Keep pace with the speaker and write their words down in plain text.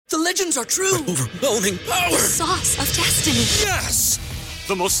The legends are true. Overwhelming power! Sauce of destiny. Yes!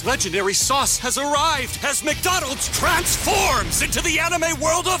 The most legendary sauce has arrived as McDonald's transforms into the anime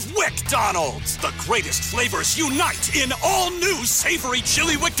world of WickDonald's. The greatest flavors unite in all new savory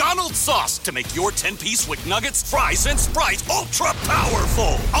chili McDonald's sauce to make your 10-piece Wick Nuggets, fries, and Sprite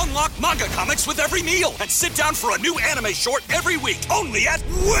ultra-powerful. Unlock manga comics with every meal and sit down for a new anime short every week only at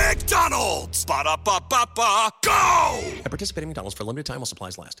WickDonald's. Ba-da-ba-ba-ba, go! At participating McDonald's for a limited time while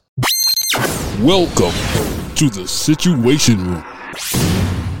supplies last. Welcome to the Situation Room.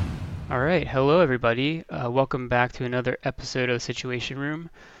 All right, hello everybody. Welcome back to another episode of the Situation Room.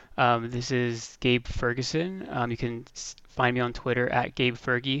 This is Gabe Ferguson. You can find me on Twitter at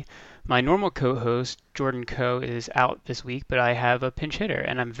GabeFergie. My normal co-host, Jordan Coe, is out this week, but I have a pinch hitter,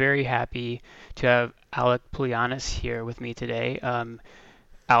 and I'm very happy to have Alec Poulianis here with me today.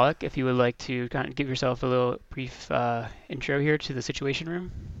 Alec, if you would like to kind of give yourself a little brief intro here to the Situation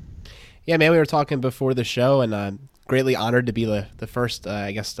Room. Yeah, man, we were talking before the show, and greatly honored to be the first,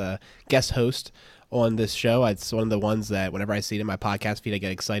 guest host on this show. It's one of the ones that whenever I see it in my podcast feed, I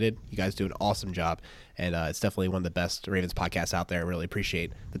get excited. You guys do an awesome job, and it's definitely one of the best Ravens podcasts out there. I really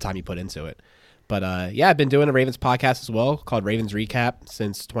appreciate the time you put into it. But I've been doing a Ravens podcast as well called Ravens Recap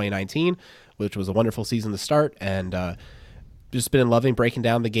since 2019, which was a wonderful season to start, and just been loving breaking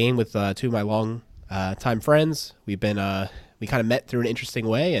down the game with two of my long time friends. We kind of met through an interesting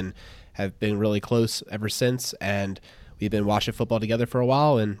way and have been really close ever since, and we've been watching football together for a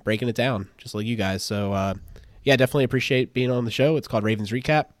while and breaking it down, just like you guys. So, definitely appreciate being on the show. It's called Ravens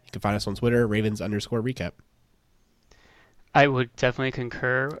Recap. You can find us on Twitter, Ravens_recap. I would definitely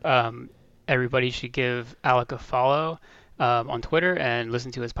concur. Everybody should give Alec a follow on Twitter and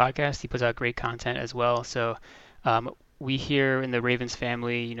listen to his podcast. He puts out great content as well. So we here in the Ravens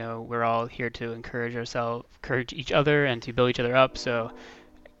family, we're all here to encourage each other and to build each other up. So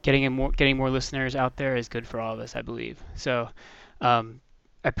getting more listeners out there is good for all of us, I believe. So I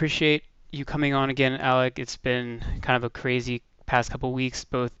appreciate you coming on again, Alec. It's been kind of a crazy past couple weeks,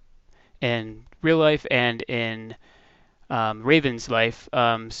 both in real life and in Ravens life.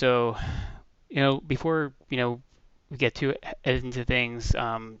 So before we get into things,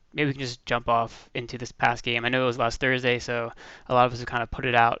 maybe we can just jump off into this past game. I know it was last Thursday, so a lot of us have kind of put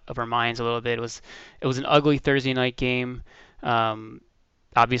it out of our minds a little bit. It was an ugly Thursday night game.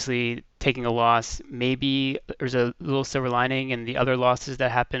 Obviously, taking a loss, maybe there's a little silver lining in the other losses that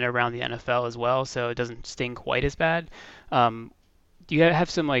happen around the NFL as well, so it doesn't sting quite as bad. Do you have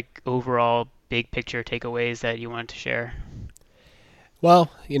some overall big picture takeaways that you wanted to share? Well,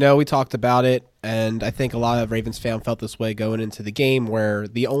 we talked about it, and I think a lot of Ravens fans felt this way going into the game, where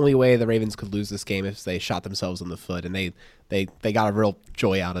the only way the Ravens could lose this game is if they shot themselves in the foot, and they got a real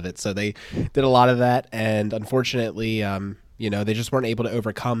joy out of it. So they did a lot of that, and unfortunately, they just weren't able to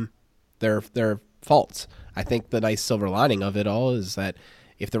overcome their faults. I think the nice silver lining of it all is that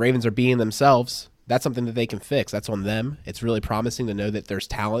if the Ravens are being themselves, that's something that they can fix. That's on them. It's really promising to know that there's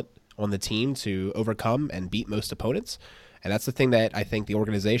talent on the team to overcome and beat most opponents. And that's the thing that I think the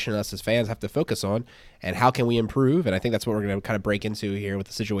organization and us as fans have to focus on. And how can we improve? And I think that's what we're going to kind of break into here with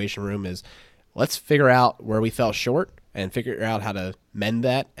the Situation Room is let's figure out where we fell short and figure out how to mend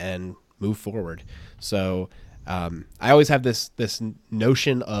that and move forward. So I always have this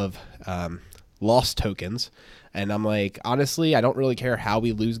notion of lost tokens. And I'm like, honestly, I don't really care how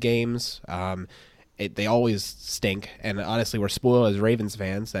we lose games. They always stink. And honestly, we're spoiled as Ravens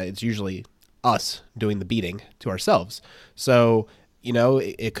fans that it's usually us doing the beating to ourselves. So,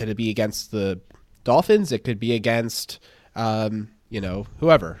 it could be against the Dolphins. It could be against,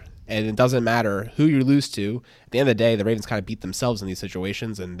 whoever. And it doesn't matter who you lose to. At the end of the day, the Ravens kind of beat themselves in these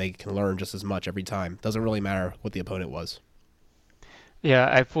situations, and they can learn just as much every time. Doesn't really matter what the opponent was. Yeah,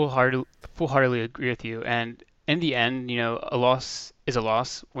 I full-heartedly agree with you. And in the end, a loss is a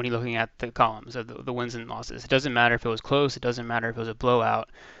loss when you're looking at the columns of the wins and losses. It doesn't matter if it was close. It doesn't matter if it was a blowout.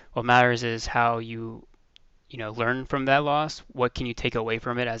 What matters is how you learn from that loss. What can you take away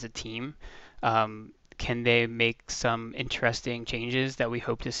from it as a team? Can they make some interesting changes that we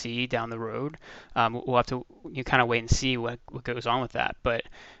hope to see down the road? We'll have to kind of wait and see what goes on with that. But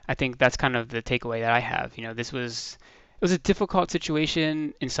I think that's kind of the takeaway that I have. It was a difficult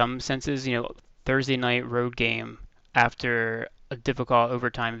situation in some senses. Thursday night road game after a difficult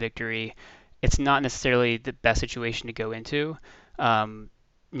overtime victory. It's not necessarily the best situation to go into.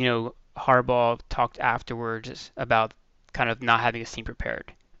 Harbaugh talked afterwards about kind of not having his team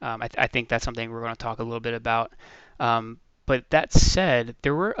prepared. I think that's something we're going to talk a little bit about. But that said,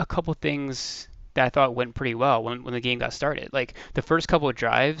 there were a couple things that I thought went pretty well when the game got started. Like the first couple of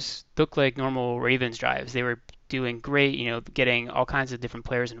drives looked like normal Ravens drives. They were doing great, getting all kinds of different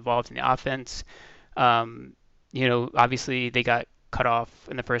players involved in the offense. Obviously they got cut off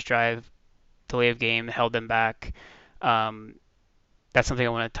in the first drive, delay of game held them back. That's something I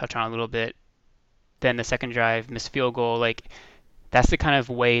want to touch on a little bit. Then the second drive, missed field goal. Like, that's the kind of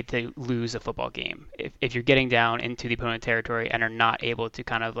way to lose a football game. If you're getting down into the opponent territory and are not able to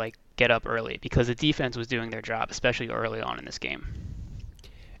kind of like get up early, because the defense was doing their job, especially early on in this game.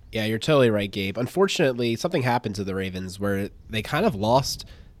 Yeah, you're totally right, Gabe. Unfortunately, something happened to the Ravens where they kind of lost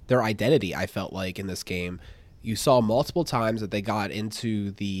their identity, I felt like, in this game. You saw multiple times that they got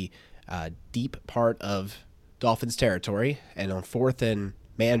into the deep part of Dolphins territory, and on fourth and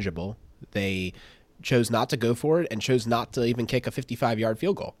manageable, they chose not to go for it and chose not to even kick a 55-yard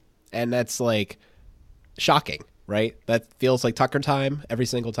field goal. And that's like shocking, right? That feels like Tucker time every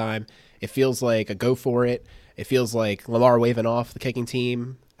single time. It feels like a go for it. It feels like Lamar waving off the kicking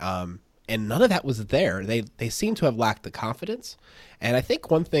team. And none of that was there. They seem to have lacked the confidence. And I think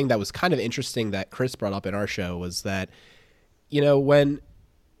one thing that was kind of interesting that Chris brought up in our show was that, when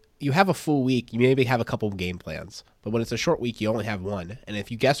you have a full week, you maybe have a couple of game plans. But when it's a short week, you only have one. And if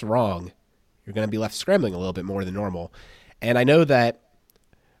you guess wrong, you're going to be left scrambling a little bit more than normal. And I know that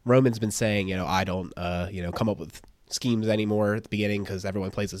Roman's been saying, I don't, come up with schemes anymore at the beginning because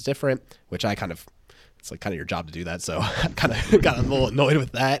everyone plays is different, which it's like kind of your job to do that. So I kind of got a little annoyed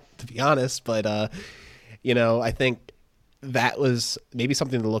with that, to be honest. But, I think that was maybe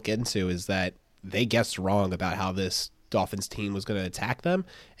something to look into, is that they guessed wrong about how this Dolphins team was going to attack them.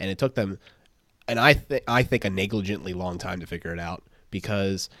 And it took them, and I think a negligently long time to figure it out,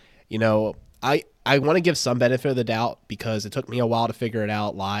 because, I want to give some benefit of the doubt because it took me a while to figure it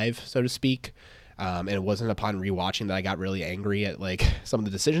out live, so to speak. And it wasn't upon rewatching that I got really angry at like some of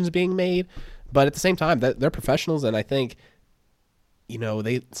the decisions being made. But at the same time, they're professionals, and I think,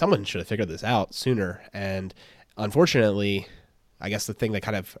 someone should have figured this out sooner. And unfortunately, I guess the thing that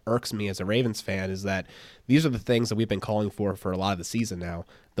kind of irks me as a Ravens fan is that these are the things that we've been calling for a lot of the season now.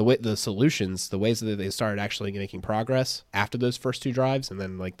 The solutions, the ways that they started actually making progress after those first two drives, and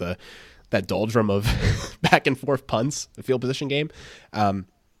then like that doldrum of back and forth punts, the field position game.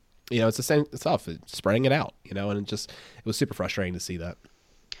 It's the same stuff, spreading it out, and it was super frustrating to see that.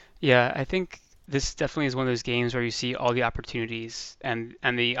 Yeah, I think this definitely is one of those games where you see all the opportunities and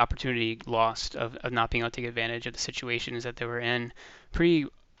the opportunity lost of not being able to take advantage of the situations that they were in pretty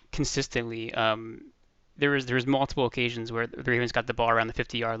consistently. There was multiple occasions where the Ravens got the ball around the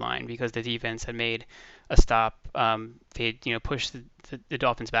 50-yard line because the defense had made a stop. They pushed the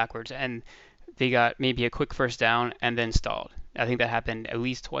Dolphins backwards, and they got maybe a quick first down and then stalled. I think that happened at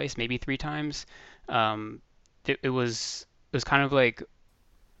least twice, maybe three times. It was kind of like,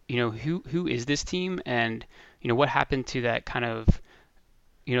 who is this team, and what happened to that kind of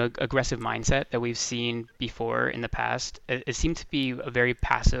aggressive mindset that we've seen before in the past. It seemed to be a very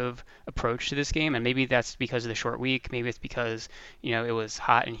passive approach to this game, and maybe that's because of the short week. Maybe it's because it was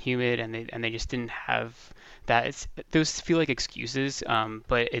hot and humid, and they just didn't have that. Those feel like excuses,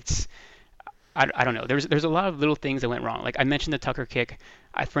 but it's. I don't know. There's a lot of little things that went wrong. Like I mentioned the Tucker kick.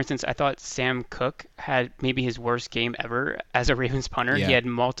 For instance, I thought Sam Cook had maybe his worst game ever as a Ravens punter. Yeah. He had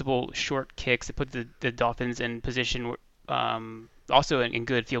multiple short kicks that put the Dolphins in position, also in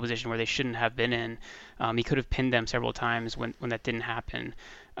good field position where they shouldn't have been in. He could have pinned them several times when that didn't happen.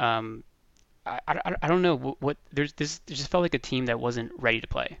 I don't know what there's this. It just felt like a team that wasn't ready to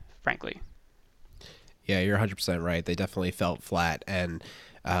play, frankly. Yeah, you're 100% right. They definitely felt flat, and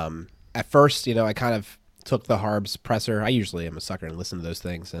at first, I kind of took the Harbs presser. I usually am a sucker and listen to those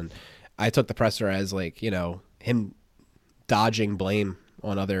things, and I took the presser as like him dodging blame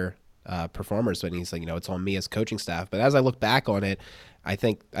on other performers when he's like, it's on me as coaching staff. But as I look back on it, I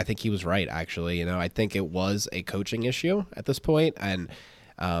think he was right, actually. I think it was a coaching issue at this point, and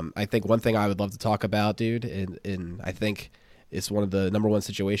I think one thing I would love to talk about, dude, and I think it's one of the number one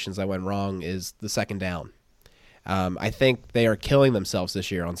situations that went wrong is the second down. I think they are killing themselves this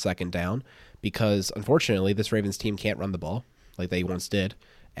year on second down because, unfortunately, this Ravens team can't run the ball like they once did.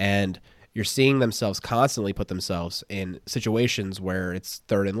 And you're seeing themselves constantly put themselves in situations where it's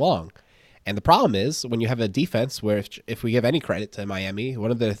third and long. And the problem is when you have a defense where if we give any credit to Miami,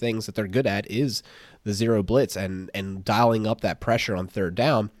 one of the things that they're good at is the zero blitz and dialing up that pressure on third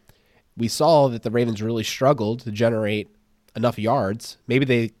down. We saw that the Ravens really struggled to generate enough yards. Maybe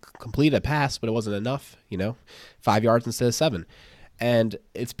they completed a pass, but it wasn't enough, 5 yards instead of 7. And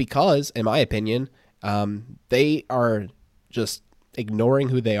it's because, in my opinion, they are just ignoring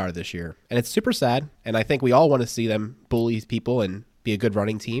who they are this year. And it's super sad. And I think we all want to see them bully people and be a good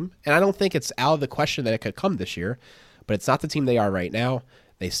running team. And I don't think it's out of the question that it could come this year, but it's not the team they are right now.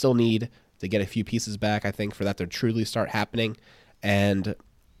 They still need to get a few pieces back, I think, for that to truly start happening. And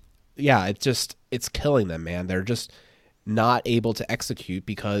yeah, it's killing them, man. They're just not able to execute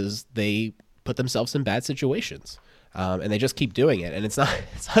because they put themselves in bad situations. And they just keep doing it. And it's not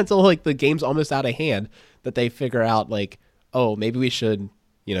until like the game's almost out of hand that they figure out like, oh, maybe we should,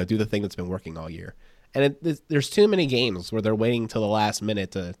 do the thing that's been working all year. And there's too many games where they're waiting till the last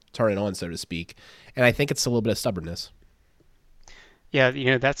minute to turn it on, so to speak. And I think it's a little bit of stubbornness.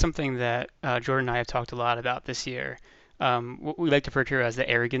 Yeah, that's something that Jordan and I have talked a lot about this year. What we like to refer to as the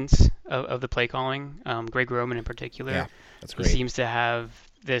arrogance of the play calling. Greg Roman in particular. Yeah, that's great. He seems to have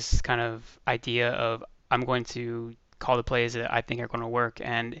this kind of idea of, I'm going to call the plays that I think are going to work.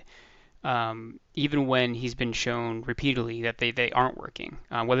 And even when he's been shown repeatedly that they aren't working,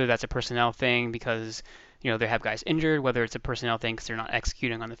 whether that's a personnel thing because they have guys injured, whether it's a personnel thing because they're not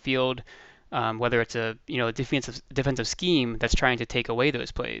executing on the field, whether it's a defensive scheme that's trying to take away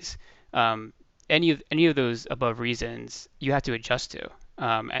those plays, any of those above reasons you have to adjust to,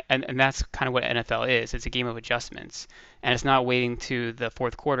 and that's kind of what NFL is. It's a game of adjustments, and it's not waiting to the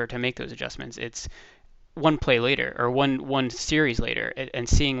fourth quarter to make those adjustments. It's one play later or one series later, and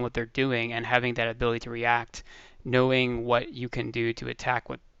seeing what they're doing and having that ability to react, knowing what you can do to attack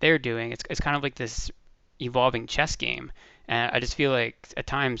what they're doing. It's kind of like this evolving chess game, and I just feel like at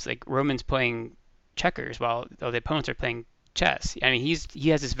times like Roman's playing checkers while the opponents are playing chess. I mean, he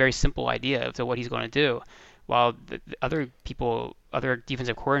has this very simple idea of what he's going to do, while the other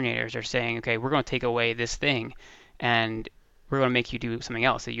defensive coordinators are saying, okay, we're going to take away this thing, and we're going to make you do something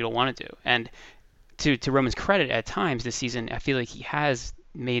else that you don't want to do. And to Roman's credit, at times this season, I feel like he has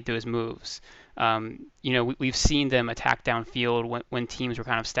made those moves. We've seen them attack downfield when teams were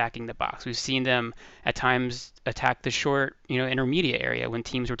kind of stacking the box. We've seen them at times attack the short, intermediate area when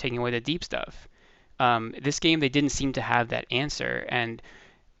teams were taking away the deep stuff. This game, they didn't seem to have that answer. And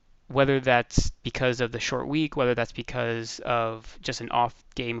whether that's because of the short week, whether that's because of just an off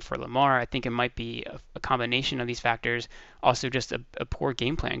game for Lamar, I think it might be a combination of these factors. Also just a poor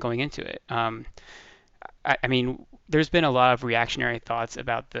game plan going into it. I mean, there's been a lot of reactionary thoughts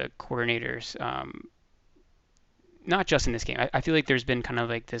about the coordinators, not just in this game. I feel like there's been kind of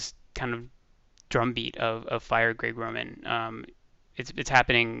like this kind of drumbeat of fire Greg Roman. It's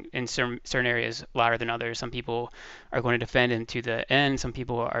happening in certain areas louder than others. Some people are going to defend him to the end. Some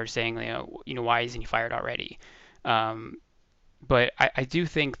people are saying, why isn't he fired already? But I do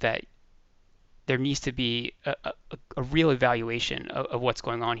think that there needs to be a real evaluation of what's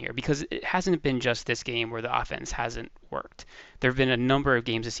going on here, because it hasn't been just this game where the offense hasn't worked. There have been a number of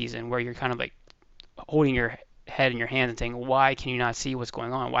games this season where you're kind of like holding your head in your hands and saying, why can you not see what's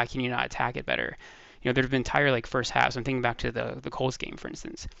going on? Why can you not attack it better? There have been entire first halves. I'm thinking back to the Colts game, for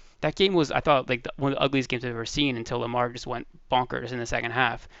instance. That game was, I thought, one of the ugliest games I've ever seen until Lamar just went bonkers in the second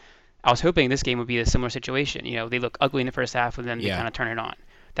half. I was hoping this game would be a similar situation. They look ugly in the first half, and then they kind of turn it on.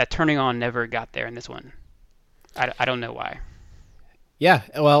 That turning on never got there in this one. I don't know why. Yeah,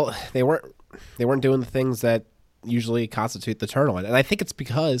 well, they weren't doing the things that usually constitute the turn on, and I think it's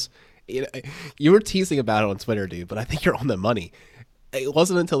because you were teasing about it on Twitter, dude. But I think you're on the money. It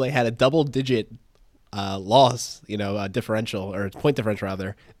wasn't until they had a double-digit loss, differential or point differential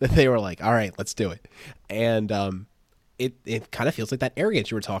rather, that they were like, all right, let's do it. And it kind of feels like that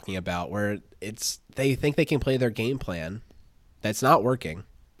arrogance you were talking about, where they think they can play their game plan that's not working,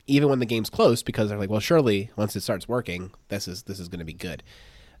 even when the game's close, because they're like, well, surely once it starts working, this is going to be good.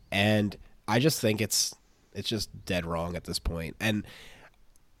 And I just think it's just dead wrong at this point. And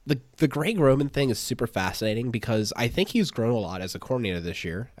the Greg Roman thing is super fascinating because I think he's grown a lot as a coordinator this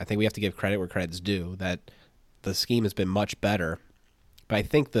year. I think we have to give credit where credit's due, that the scheme has been much better. But I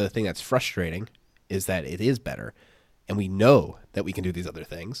think the thing that's frustrating is that it is better, and we know that we can do these other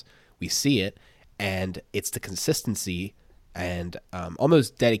things. We see it, and it's the consistency and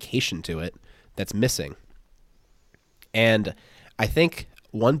almost dedication to it that's missing. And I think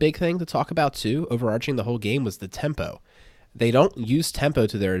one big thing to talk about too, overarching the whole game, was the tempo. They don't use tempo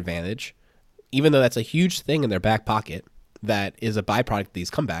to their advantage, even though that's a huge thing in their back pocket. That is a byproduct of these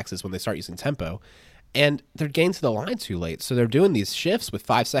comebacks, is when they start using tempo. And they're getting to the line too late, so they're doing these shifts with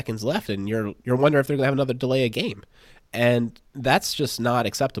 5 seconds left, and you're wondering if they're going to have another delay a game. And that's just not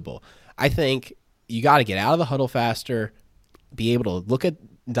acceptable. I think you got to get out of the huddle faster, be able to look at,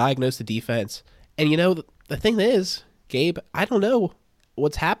 diagnose the defense. And the thing is, Gabe, I don't know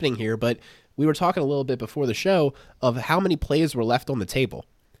what's happening here, but we were talking a little bit before the show of how many plays were left on the table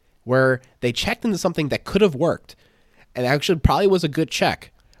where they checked into something that could have worked and actually probably was a good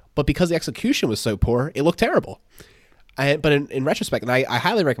check, but because the execution was so poor, it looked terrible. But in retrospect, and I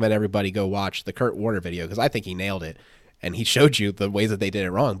highly recommend everybody go watch the Kurt Warner video, because I think he nailed it, and he showed you the ways that they did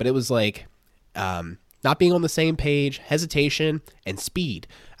it wrong. But it was like, not being on the same page, hesitation, and speed.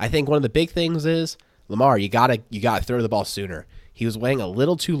 I think one of the big things is Lamar. You gotta throw the ball sooner. He was waiting a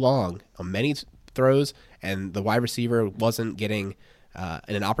little too long on many throws, and the wide receiver wasn't getting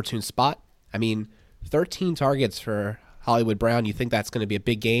in an opportune spot. I mean, 13 targets for Hollywood Brown. You think that's going to be a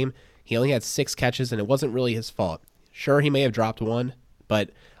big game? He only had 6 catches, and it wasn't really his fault. Sure, he may have dropped one, but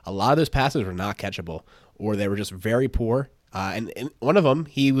a lot of those passes were not catchable, or they were just very poor. And one of them,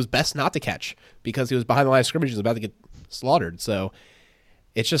 he was best not to catch because he was behind the line of scrimmage. He was about to get slaughtered. So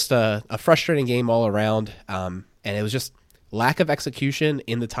it's just a frustrating game all around. And it was just lack of execution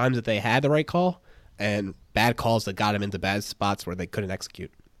in the times that they had the right call and bad calls that got him into bad spots where they couldn't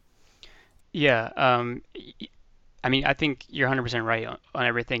execute. Yeah. I mean, I think you're 100% right on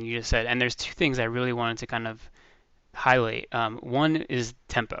everything you just said. And there's 2 things I really wanted to kind of highlight. One is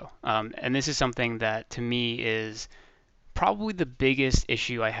tempo. And this is something that to me is probably the biggest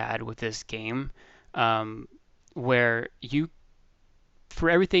issue I had with this game, where for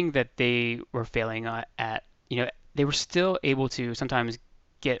everything that they were failing at, they were still able to sometimes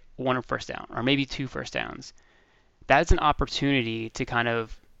get 1 first down or maybe 2 first downs. That's an opportunity to kind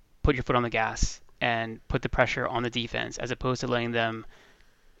of put your foot on the gas and put the pressure on the defense as opposed to letting them,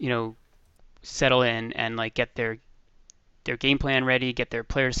 settle in and like get their game plan ready, get their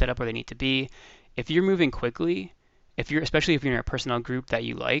players set up where they need to be. If you're moving quickly, especially if you're in a personnel group that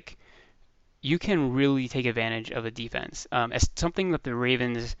you like, you can really take advantage of a defense. It's something that the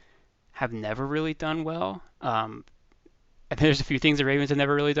Ravens have never really done well. And there's a few things the Ravens have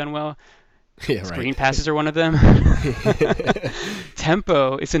never really done well. Yeah, Screen passes are one of them.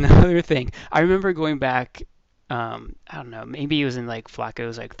 Tempo is another thing. I remember going back, I don't know, maybe it was in like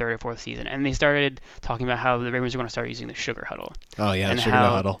Flacco's like 3rd or 4th season, and they started talking about how the Ravens were going to start using the sugar huddle. Oh yeah, sugar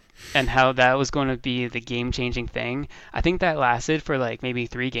huddle. And how that was going to be the game-changing thing. I think that lasted for like maybe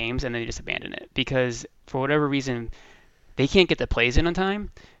 3 games, and then they just abandoned it because for whatever reason, they can't get the plays in on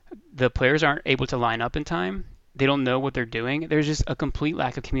time. The players aren't able to line up in time. They don't know what they're doing. There's just a complete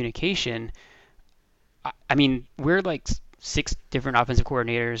lack of communication. I mean, we're like 6 different offensive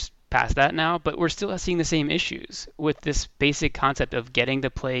coordinators past that now, but we're still seeing the same issues with this basic concept of getting the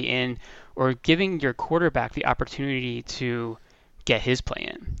play in or giving your quarterback the opportunity to get his play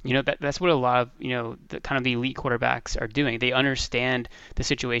in. That's what a lot of, the kind of the elite quarterbacks are doing. They understand the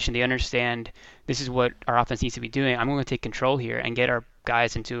situation. They understand this is what our offense needs to be doing. I'm going to take control here and get our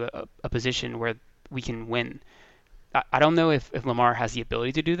guys into a position where we can win. I don't know if Lamar has the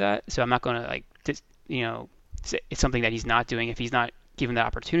ability to do that, so I'm not going to it's something that he's not doing if he's not given the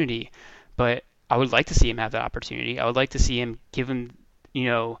opportunity. But I would like to see him have that opportunity. I would like to see him given,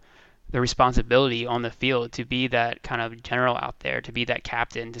 the responsibility on the field to be that kind of general out there, to be that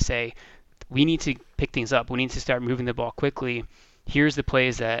captain, to say, we need to pick things up. We need to start moving the ball quickly. Here's the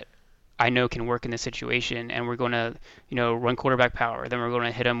plays that I know can work in this situation, and we're going to, run quarterback power. Then we're going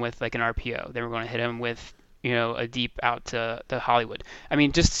to hit him with like an RPO. Then we're going to hit him with, a deep out to Hollywood. I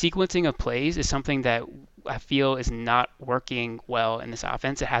mean, just sequencing of plays is something that I feel is not working well in this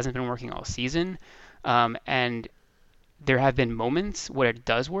offense. It hasn't been working all season. And there have been moments where it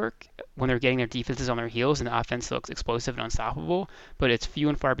does work when they're getting their defenses on their heels and the offense looks explosive and unstoppable, but it's few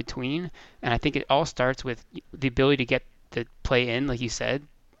and far between. And I think it all starts with the ability to get the play in, like you said,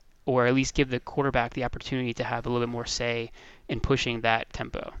 or at least give the quarterback the opportunity to have a little bit more say in pushing that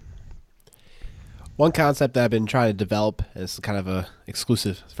tempo. One concept that I've been trying to develop, is kind of a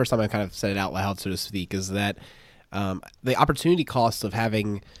exclusive, first time I kind of said it out loud, so to speak, is that the opportunity cost of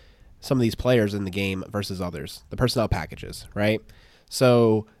having some of these players in the game versus others, the personnel packages, right?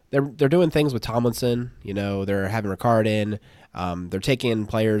 So they're doing things with Tomlinson, they're having Ricard in, they're taking in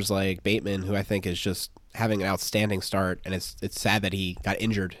players like Bateman, who I think is just having an outstanding start, and it's sad that he got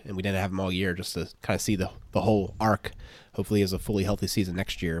injured and we didn't have him all year just to kind of see the whole arc. Hopefully he has a fully healthy season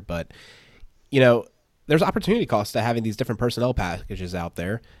next year, but there's opportunity costs to having these different personnel packages out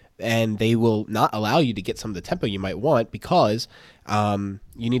there, and they will not allow you to get some of the tempo you might want because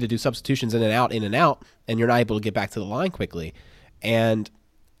you need to do substitutions in and out, and you're not able to get back to the line quickly. And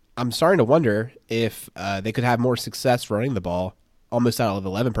I'm starting to wonder if they could have more success running the ball almost out of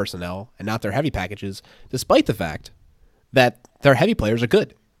 11 personnel and not their heavy packages, despite the fact that their heavy players are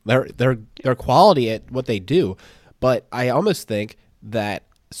good. They're quality at what they do, but I almost think that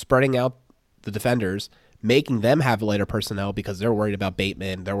spreading out the defenders, making them have lighter personnel because they're worried about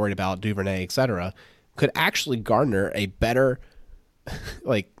Bateman, they're worried about Duvernay, etc., could actually garner a better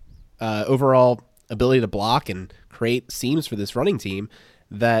overall ability to block and create seams for this running team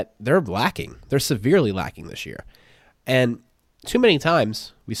that they're lacking. They're severely lacking this year. And too many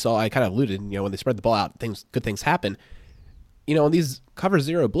times we saw, I kind of alluded, when they spread the ball out, good things happen. On these cover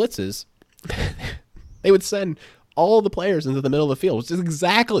zero blitzes, they would send all the players into the middle of the field, which is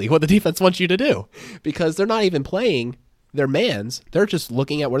exactly what the defense wants you to do, because they're not even playing their mans. They're just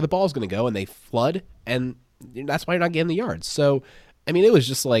looking at where the ball's going to go, and they flood, and that's why you're not getting the yards. So, I mean, it was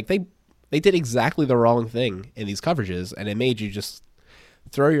just like they did exactly the wrong thing in these coverages, and it made you just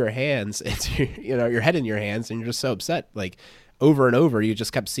throw your hands into, your head in your hands, and you're just so upset. Like, over and over, you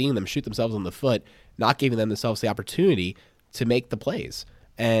just kept seeing them shoot themselves in the foot, not giving themselves the opportunity to make the plays.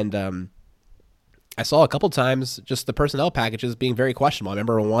 And I saw a couple times just the personnel packages being very questionable. I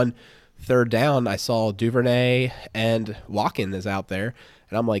remember one third down, I saw Duvernay and Watkins is out there,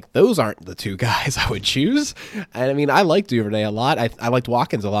 and I'm like, those aren't the two guys I would choose. And I mean, I liked Duvernay a lot. I liked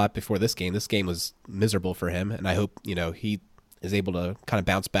Watkins a lot before this game. This game was miserable for him, and I hope he is able to kind of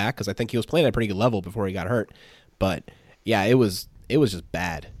bounce back, because I think he was playing at a pretty good level before he got hurt. But yeah, it was just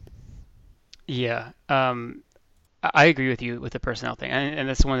bad. Yeah, I agree with you with the personnel thing, and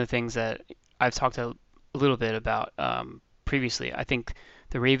that's one of the things that I've talked a little bit about previously. I think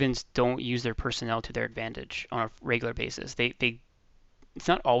the Ravens don't use their personnel to their advantage on a regular basis. It's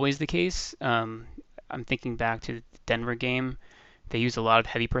not always the case. I'm thinking back to the Denver game. They used a lot of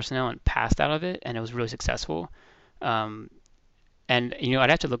heavy personnel and passed out of it, and it was really successful. And I'd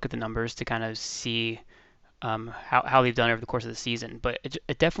have to look at the numbers to kind of see how they've done over the course of the season. But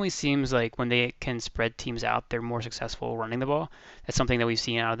it definitely seems like when they can spread teams out, they're more successful running the ball. That's something that we've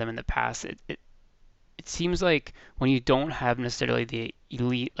seen out of them in the past. It seems like when you don't have necessarily the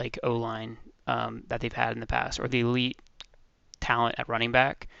elite like O-line that they've had in the past, or the elite talent at running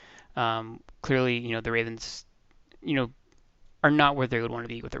back, clearly the Ravens are not where they would want to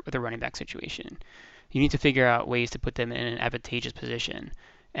be with the running back situation. You need to figure out ways to put them in an advantageous position.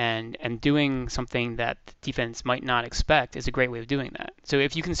 And doing something that the defense might not expect is a great way of doing that. So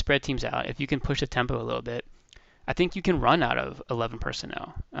if you can spread teams out, if you can push the tempo a little bit, I think you can run out of 11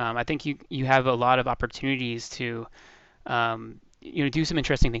 personnel. I think you have a lot of opportunities to do some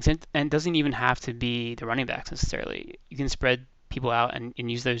interesting things. And it doesn't even have to be the running backs necessarily. You can spread people out and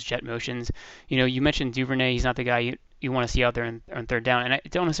use those jet motions. You mentioned Duvernay. He's not the guy you want to see out there on third down. And I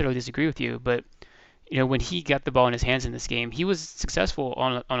don't necessarily disagree with you, but when he got the ball in his hands in this game, he was successful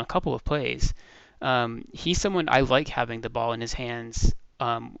on a couple of plays. He's someone I like having the ball in his hands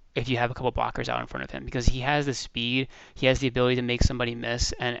if you have a couple blockers out in front of him, because he has the speed, he has the ability to make somebody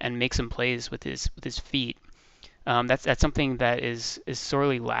miss and make some plays with his feet. That's something that is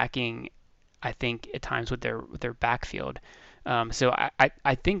sorely lacking, I think, at times with their backfield. So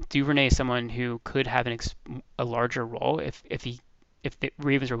I think Duvernay is someone who could have a larger role if the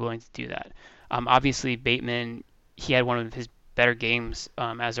Ravens were willing to do that. Obviously, Bateman, he had one of his better games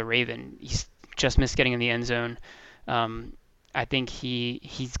as a Raven. He's just missed getting in the end zone. I think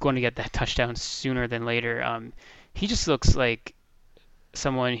he's going to get that touchdown sooner than later. He just looks like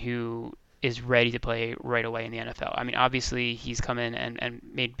someone who is ready to play right away in the NFL. I mean, obviously, he's come in and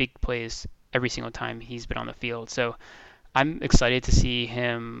made big plays every single time he's been on the field. So I'm excited to see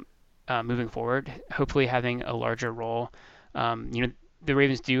him moving forward, hopefully having a larger role. The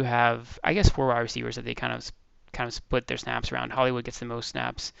Ravens do have, I guess, 4 wide receivers that they kind of split their snaps around. Hollywood gets the most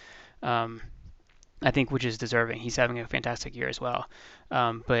snaps, I think, which is deserving. He's having a fantastic year as well.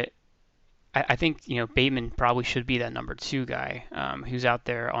 But I think Bateman probably should be that number 2 guy who's out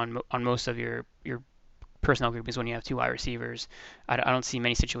there on most of your personnel groupings when you have 2 wide receivers. I don't see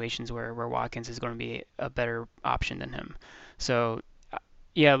many situations where Watkins is going to be a better option than him. So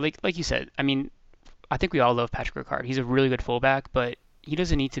yeah, like you said, I mean, I think we all love Patrick Ricard. He's a really good fullback, but he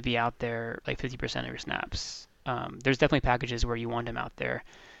doesn't need to be out there like 50% of your snaps. There's definitely packages where you want him out there,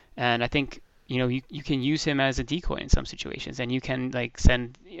 and I think you can use him as a decoy in some situations, and you can like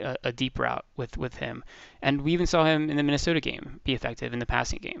send a deep route with him. And we even saw him in the Minnesota game be effective in the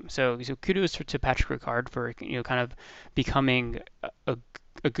passing game. So kudos to Patrick Ricard for kind of becoming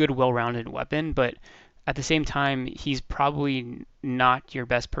a good, well-rounded weapon, but at the same time, he's probably not your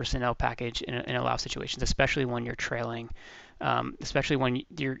best personnel package in a lot of situations, especially when you're trailing, especially when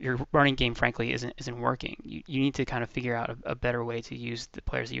your running game, frankly, isn't working. You need to kind of figure out a better way to use the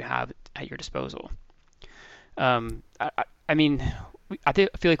players that you have at your disposal. I mean, I feel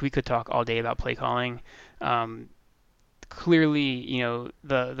like we could talk all day about play calling. Clearly,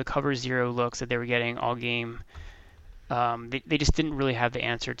 the cover 0 looks that they were getting all game, they just didn't really have the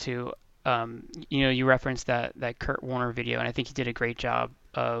answer to. You referenced that Kurt Warner video, and I think he did a great job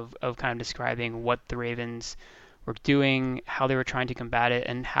of kind of describing what the Ravens were doing, how they were trying to combat it,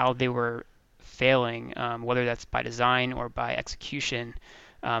 and how they were failing, whether that's by design or by execution.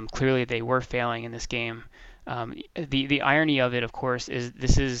 Clearly, they were failing in this game. The irony of it, of course, is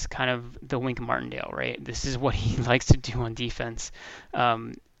this is kind of the Wink Martindale, right? This is what he likes to do on defense.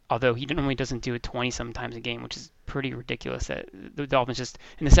 although he normally doesn't do it 20 sometimes a game, which is pretty ridiculous. That the Dolphins just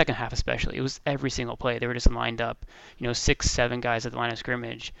in the second half especially, it was every single play they were just lined up, 6-7 guys at the line of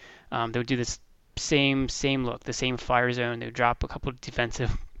scrimmage. They would do this same look, the same fire zone. They would drop a couple of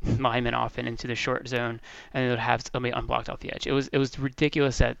defensive linemen off and into the short zone, and they would have somebody unblocked off the edge. It was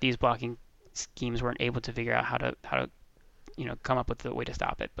ridiculous that these blocking schemes weren't able to figure out how to come up with the way to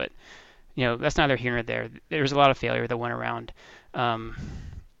stop it. But that's neither here nor there. There was a lot of failure that went around. I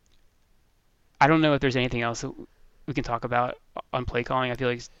don't know if there's anything else that we can talk about on play calling. I feel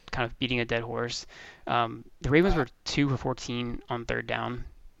like it's kind of beating a dead horse. The Ravens were 2 for 14 on third down.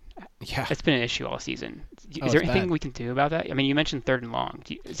 Yeah, it's been an issue all season. Is there anything we can do about that? I mean, you mentioned third and long.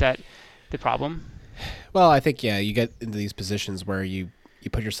 Is that the problem? Well, I think you get into these positions where you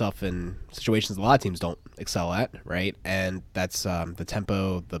put yourself in situations a lot of teams don't excel at, right? And that's the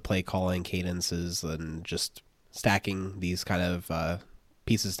tempo, the play calling cadences, and just stacking these kind of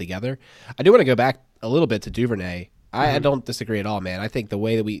pieces together. I do want to go back a little bit to Duvernay. I don't disagree at all, man. I think the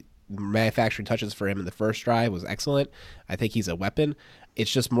way that we manufactured touches for him in the first drive was excellent. I think he's a weapon.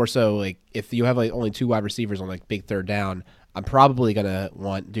 It's just more so like if you have only 2 wide receivers on big third down, I'm probably going to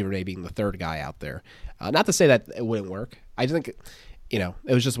want Duvernay being the third guy out there. Not to say that it wouldn't work. I think, it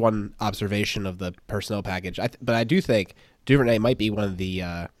was just one observation of the personnel package. But I do think Duvernay might be one of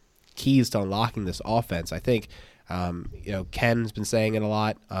the keys to unlocking this offense. I think, Ken's been saying it a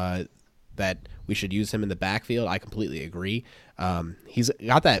lot, that we should use him in the backfield. I completely agree. He's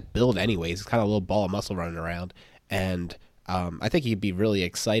got that build anyways. He's kind of a little ball of muscle running around. And I think he'd be really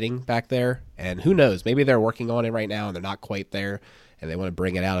exciting back there. And who knows, maybe they're working on it right now and they're not quite there and they want to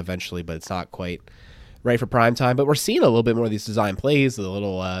bring it out eventually, but it's not quite ready for prime time. But we're seeing a little bit more of these design plays, a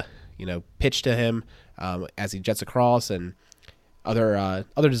little, pitch to him as he jets across and other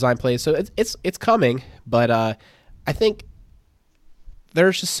design plays. So it's coming, but I think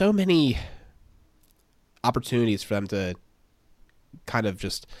there's just so many opportunities for them to kind of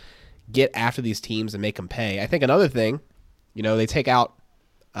just get after these teams and make them pay. I think another thing, they take out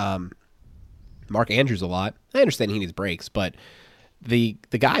Mark Andrews a lot. I understand he needs breaks, but the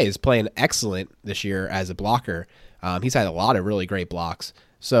guy is playing excellent this year as a blocker. He's had a lot of really great blocks.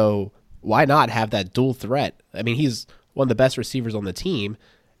 So why not have that dual threat? I mean, he's one of the best receivers on the team,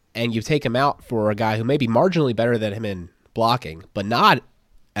 and you take him out for a guy who may be marginally better than him in blocking, but not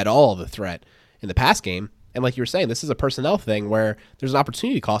at all the threat in the pass game. And like you were saying, this is a personnel thing where there's an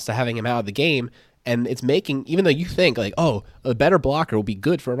opportunity cost to having him out of the game, and it's making, even though you think a better blocker will be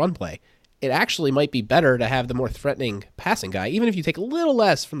good for a run play, it actually might be better to have the more threatening passing guy, even if you take a little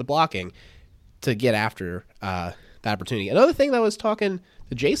less from the blocking to get after that opportunity. Another thing that I was talking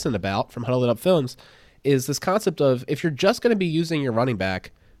to Jason about from Huddled Up Films is this concept of if you're just going to be using your running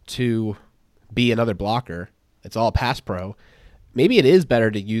back to be another blocker, it's all pass pro, maybe it is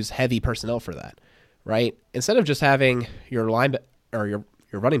better to use heavy personnel for that, right? Instead of just having your your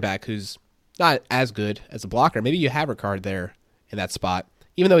running back who's not as good as a blocker, maybe you have Ricard there in that spot,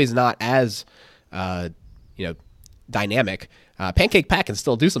 even though he's not as dynamic. Pancake Pat can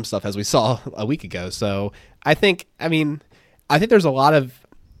still do some stuff, as we saw a week ago. So I think there's a lot of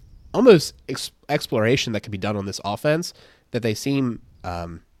almost exploration that can be done on this offense that they seem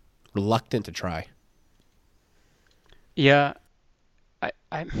reluctant to try. Yeah,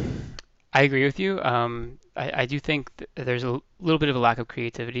 I agree with you. I do think there's a little bit of a lack of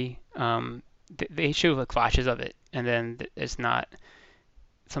creativity. They show flashes of it, and then it's not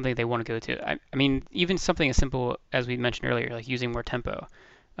something they want to go to. I mean, even something as simple as we mentioned earlier, like using more tempo.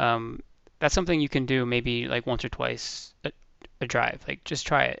 That's something you can do maybe once or twice a drive. Just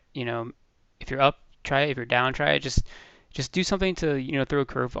try it. If you're up, try it. If you're down, try it. Just do something to throw a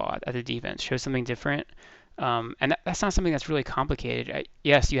curveball at the defense. Show something different. And that's not something that's really complicated.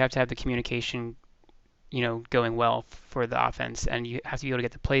 Yes, you have to have the communication, going well for the offense, and you have to be able to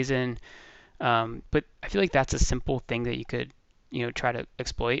get the plays in. But I feel like that's a simple thing that you could, try to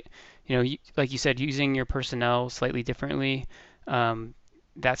exploit. Like you said, using your personnel slightly differently.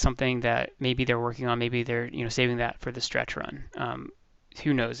 That's something that maybe they're working on. Maybe they're, saving that for the stretch run.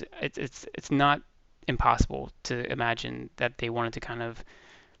 Who knows? It's not impossible to imagine that they wanted to kind of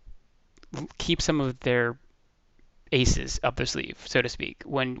keep some of their aces up their sleeve, so to speak.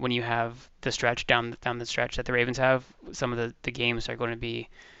 When you have the stretch down the stretch that the Ravens have, some of the games are going to be,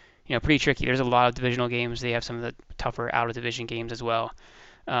 pretty tricky. There's a lot of divisional games. They have some of the tougher out of division games as well.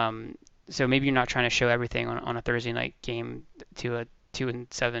 So maybe you're not trying to show everything on a Thursday night game to a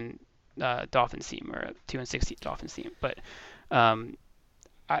 2-7 Dolphins team or a 2-6 Dolphins team. But I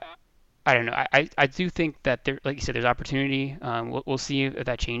don't know. I do think that there, like you said, there's opportunity. We'll see if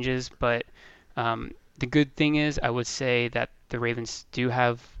that changes. But the good thing is, I would say that the Ravens do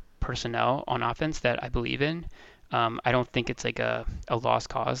have personnel on offense that I believe in. I don't think it's like a lost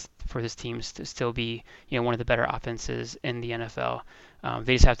cause for this team to still be, one of the better offenses in the NFL.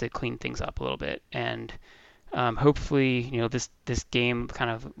 They just have to clean things up a little bit, and hopefully, this game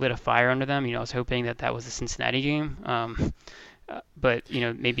kind of lit a fire under them. I was hoping that was the Cincinnati game, but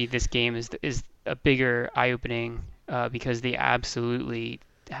maybe this game is a bigger eye-opening because they absolutely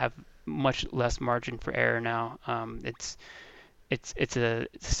have much less margin for error now. It's a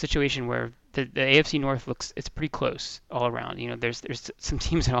situation where the AFC North it's pretty close all around. There's some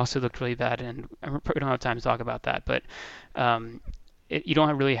teams that also looked really bad, and we don't have time to talk about that. But you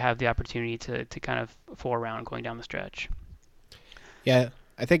don't really have the opportunity to kind of fool around going down the stretch. Yeah,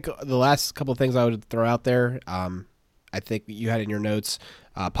 I think the last couple of things I would throw out there, I think you had in your notes,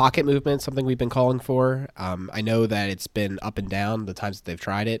 pocket movement, something we've been calling for. I know that it's been up and down the times that they've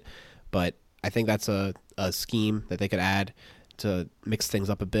tried it, but I think that's a scheme that they could add to mix things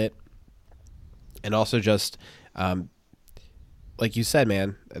up a bit. And also just, like you said,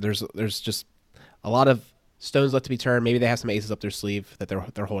 man, there's just a lot of stones left to be turned. Maybe they have some aces up their sleeve that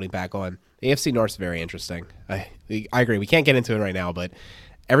they're holding back on. The AFC North's very interesting. I agree. We can't get into it right now, but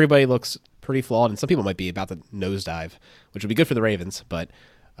everybody looks pretty flawed, and some people might be about to nosedive, which would be good for the Ravens, but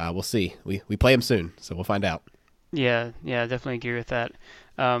we'll see. We play them soon, so we'll find out. Yeah, definitely agree with that.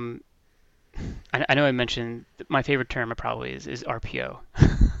 I know I mentioned my favorite term probably is RPO.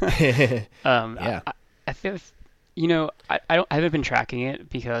 Yeah. I feel, I haven't been tracking it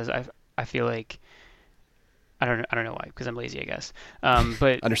because I feel like I don't know why, because I'm lazy, I guess.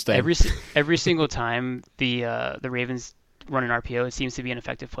 But Understand. every single time the Ravens run an RPO, it seems to be an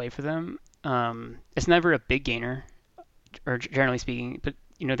effective play for them. It's never a big gainer, or generally speaking, but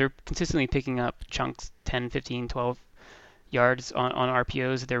they're consistently picking up chunks, 10, 15, 12 yards on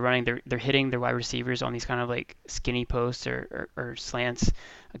RPOs. They're running, they're hitting their wide receivers on these kind of like skinny posts or slants,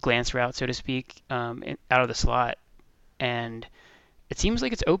 a glance route, so to speak, out of the slot. And it seems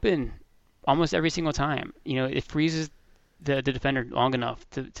like it's open almost every single time. It freezes the defender long enough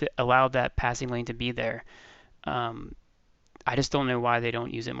to allow that passing lane to be there. I just don't know why they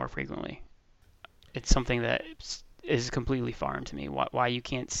don't use it more frequently. It's something that is completely foreign to me. Why you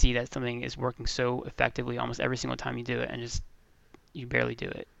can't see that something is working so effectively almost every single time you do it, and just you barely do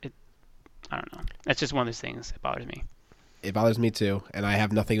it. I don't know. That's just one of those things that bothers me. It bothers me too, and I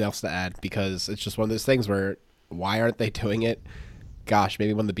have nothing else to add because it's just one of those things where why aren't they doing it? Gosh,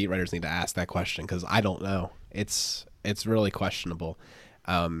 maybe one of the beat writers need to ask that question because I don't know. It's really questionable.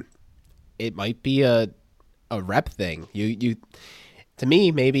 It might be a rep thing. You to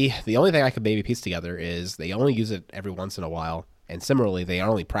me, maybe the only thing I could maybe piece together is they only use it every once in a while, and similarly, they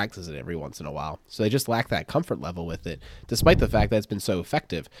only practice it every once in a while. So they just lack that comfort level with it, despite the fact that it's been so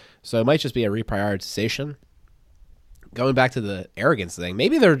effective. So it might just be a reprioritization. Going back to the arrogance thing,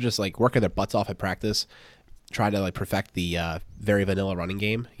 maybe they're just like working their butts off at practice, trying to like perfect the very vanilla running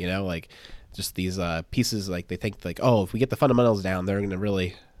game. Like just these pieces. Like they think like, oh, if we get the fundamentals down, they're going to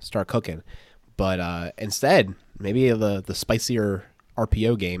really start cooking. But instead, maybe the spicier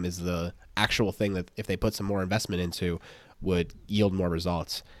RPO game is the actual thing that if they put some more investment into would yield more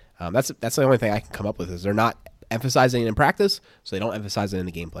results. That's the only thing I can come up with is they're not emphasizing it in practice, so they don't emphasize it in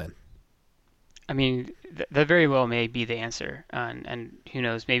the game plan. I mean, that very well may be the answer, and who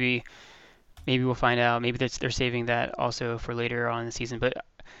knows? Maybe we'll find out. Maybe they're saving that also for later on in the season. But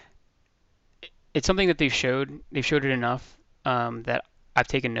it's something that they've showed. They've showed it enough that I've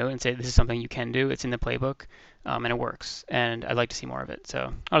taken note and said this is something you can do. It's in the playbook, and it works. And I'd like to see more of it.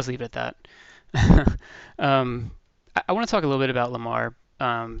 So I'll just leave it at that. I want to talk a little bit about Lamar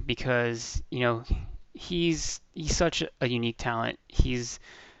because he's such a unique talent.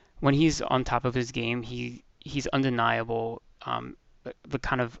 When he's on top of his game, he's undeniable. The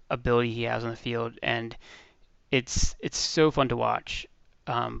kind of ability he has on the field, and it's so fun to watch.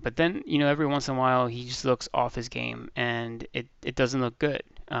 But then every once in a while he just looks off his game, and it doesn't look good.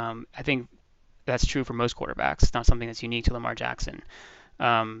 I think that's true for most quarterbacks. It's not something that's unique to Lamar Jackson.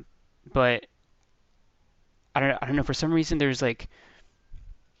 But I don't know. For some reason, there's like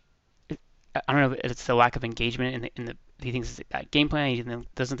I don't know if it's the lack of engagement in the he thinks that game plan. He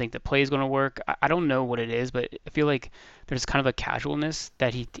doesn't think the play is going to work. I don't know what it is, but I feel like there's kind of a casualness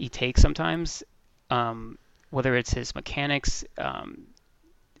that he takes sometimes, whether it's his mechanics.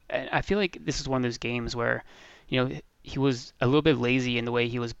 And I feel like this is one of those games where, he was a little bit lazy in the way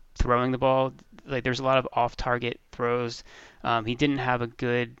he was throwing the ball. Like there's a lot of off-target throws. He didn't have a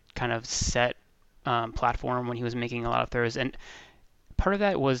good kind of set platform when he was making a lot of throws, and part of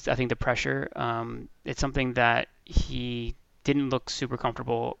that was, I think, the pressure. It's something that he didn't look super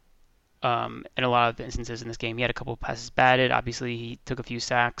comfortable in a lot of instances in this game. He had a couple of passes batted. Obviously, he took a few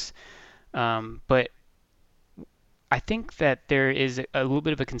sacks. But I think that there is a little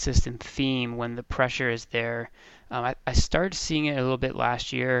bit of a consistent theme when the pressure is there. I started seeing it a little bit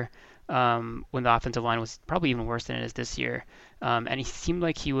last year when the offensive line was probably even worse than it is this year. And he seemed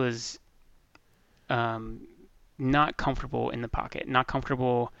like he was not comfortable in the pocket, not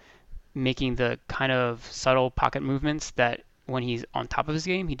comfortable making the kind of subtle pocket movements that when he's on top of his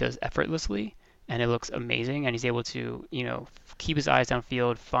game, he does effortlessly, and it looks amazing. And he's able to, keep his eyes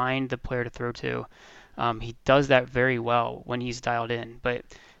downfield, find the player to throw to. He does that very well when he's dialed in, but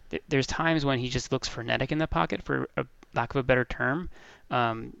there's times when he just looks frenetic in the pocket, for a lack of a better term.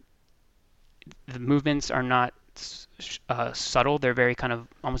 The movements are not subtle; they're very kind of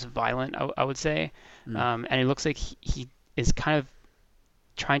almost violent, I would say. And it looks like he is kind of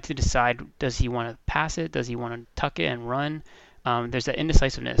trying to decide: does he want to pass it? Does he want to tuck it and run? There's that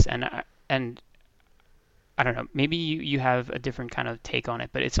indecisiveness, and I don't know. Maybe you have a different kind of take on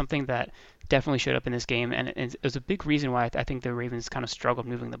it, but it's something that definitely showed up in this game, and it was a big reason why I think the Ravens kind of struggled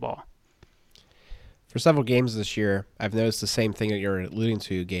moving the ball. For several games this year, I've noticed the same thing that you're alluding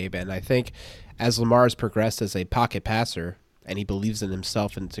to, Gabe, and I think as Lamar has progressed as a pocket passer, and he believes in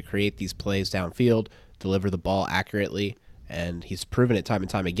himself and to create these plays downfield, deliver the ball accurately, and he's proven it time and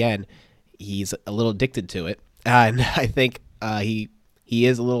time again, he's a little addicted to it. And I think he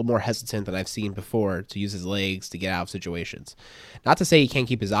is a little more hesitant than I've seen before to use his legs to get out of situations. Not to say he can't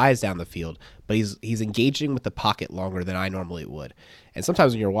keep his eyes down the field, but he's engaging with the pocket longer than I normally would. And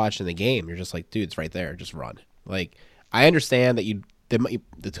sometimes when you're watching the game, you're just like, dude, it's right there, just run. Like, I understand that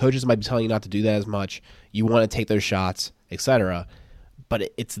the coaches might be telling you not to do that as much. You want to take those shots, etc.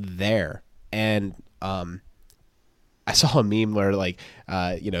 But it's there. And I saw a meme where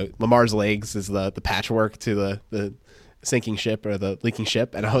Lamar's legs is the patchwork to the sinking ship or the leaking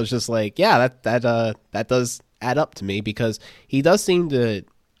ship, and I was just like, yeah, that does add up to me, because he does seem to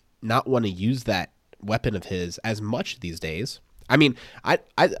not want to use that weapon of his as much these days. I mean, I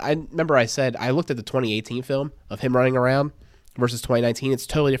remember I said I looked at the 2018 film of him running around versus 2019. It's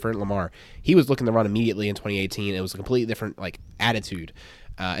totally different. Lamar, he was looking to run immediately in 2018. It was a completely different attitude,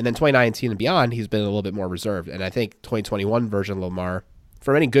 and then 2019 and beyond, he's been a little bit more reserved. And I think 2021 version of Lamar,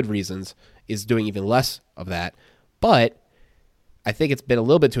 for many good reasons, is doing even less of that. But I think it's been a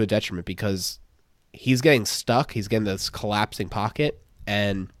little bit to a detriment, because he's getting stuck. He's getting this collapsing pocket,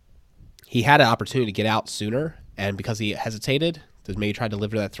 and he had an opportunity to get out sooner. And because he hesitated to maybe try to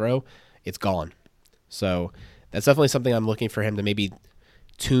deliver that throw, it's gone. So that's definitely something I'm looking for him to maybe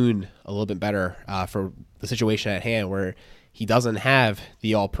tune a little bit better for the situation at hand, where he doesn't have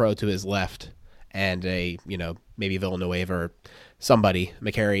the All-Pro to his left and maybe Villanueva or somebody,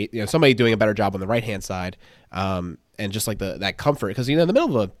 McCary, somebody doing a better job on the right-hand side. And just like that comfort, because in the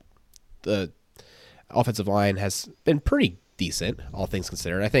middle of the offensive line has been pretty decent, all things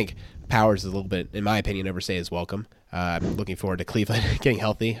considered. I think Powers is a little bit, in my opinion, overstayed his welcome. I'm looking forward to Cleveland getting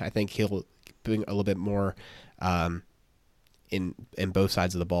healthy. I think he'll bring a little bit more in both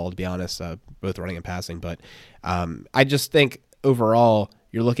sides of the ball, to be honest, both running and passing. But I just think overall,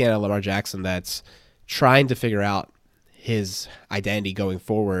 you're looking at a Lamar Jackson that's trying to figure out his identity going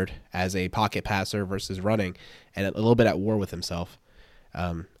forward as a pocket passer versus running, and a little bit at war with himself.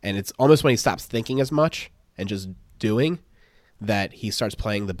 And it's almost when he stops thinking as much and just doing that he starts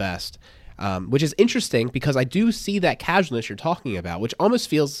playing the best, which is interesting, because I do see that casualness you're talking about, which almost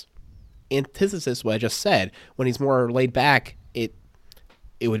feels antithesis what I just said. When he's more laid back,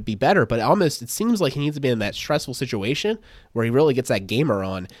 it would be better, but it seems like he needs to be in that stressful situation where he really gets that gamer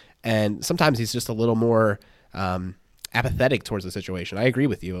on, and sometimes he's just a little more apathetic towards the situation. I agree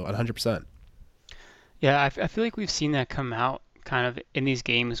with you 100%. Yeah, I feel like we've seen that come out kind of in these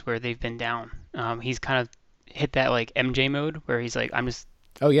games where they've been down. He's kind of hit that MJ mode where he's like, I'm just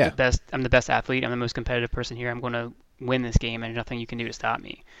the best. I'm the best athlete. I'm the most competitive person here. I'm going to win this game, and there's nothing you can do to stop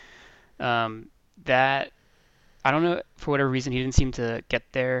me. That, I don't know, for whatever reason, he didn't seem to get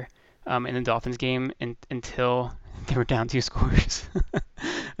there in the Dolphins game until they were down 2 scores.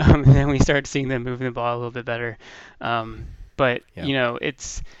 And then we started seeing them moving the ball a little bit better. But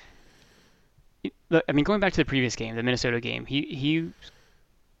it's. I mean, going back to the previous game, the Minnesota game, he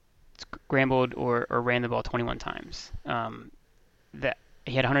scrambled or ran the ball 21 times. That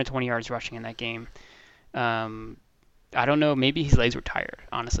he had 120 yards rushing in that game. I don't know. Maybe his legs were tired,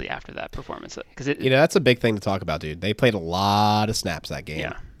 honestly, after that performance. Because that's a big thing to talk about, dude. They played a lot of snaps that game.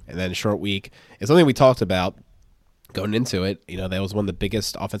 Yeah. And then a short week. It's something we talked about going into it. That was one of the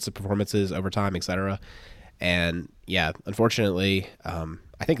biggest offensive performances over time, et cetera. And, yeah, unfortunately,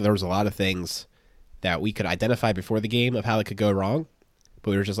 I think there was a lot of things that we could identify before the game of how it could go wrong.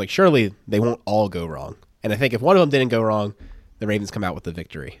 but we were just like, surely they won't all go wrong. And I think if one of them didn't go wrong, the Ravens come out with the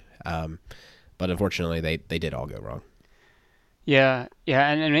victory. But unfortunately, they did all go wrong. Yeah,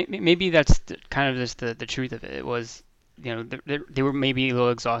 and maybe that's kind of just the truth of it. It was, they were maybe a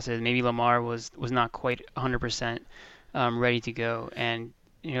little exhausted. Maybe Lamar was not quite 100% ready to go. And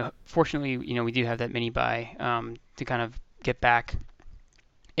fortunately, we do have that mini bye to kind of get back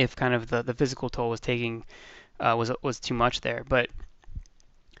if kind of the physical toll was taking was too much there. But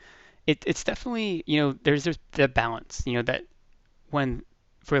it's definitely there's the balance that when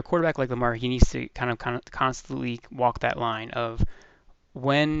for a quarterback like Lamar, he needs to kind of constantly walk that line of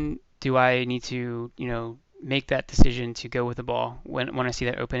when do I need to make that decision to go with the ball when I see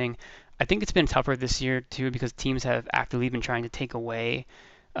that opening. I think it's been tougher this year too because teams have actively been trying to take away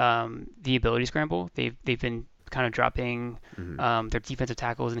the ability to scramble. They've been kind of dropping their defensive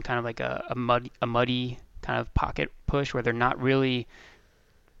tackles in kind of like a muddy kind of pocket push where they're not really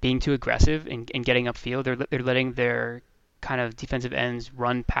being too aggressive and getting upfield. They're letting their kind of defensive ends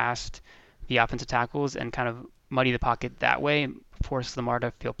run past the offensive tackles and kind of muddy the pocket that way, force Lamar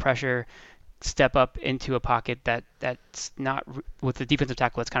to feel pressure, step up into a pocket that's not with the defensive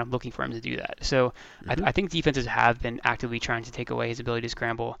tackle that's kind of looking for him to do that. So I think defenses have been actively trying to take away his ability to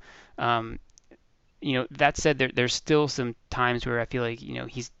scramble. That said, there's still some times where I feel like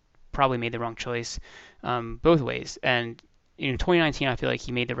he's probably made the wrong choice both ways. And in 2019, I feel like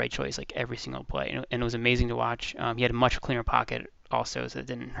he made the right choice like every single play, and it was amazing to watch. He had a much cleaner pocket also, so it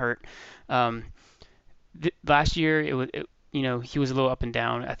didn't hurt. Last year, he was a little up and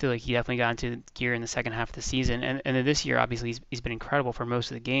down. I feel like he definitely got into gear in the second half of the season, and then this year, obviously, he's been incredible for most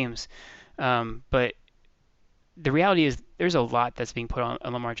of the games. But the reality is, there's a lot that's being put on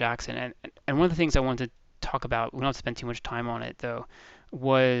Lamar Jackson, and one of the things I wanted to talk about, we don't have to spend too much time on it though,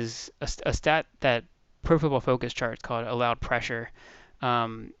 was a stat that Pro Football Focus chart called allowed pressure,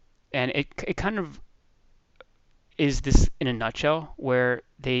 and it kind of is this in a nutshell where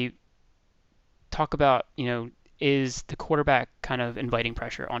they talk about is the quarterback kind of inviting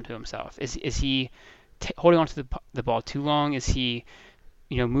pressure onto himself? Is he holding onto the ball too long? Is he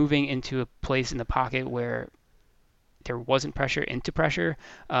moving into a place in the pocket where there wasn't pressure into pressure?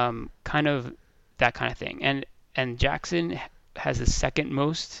 Kind of that kind of thing. And Jackson has the second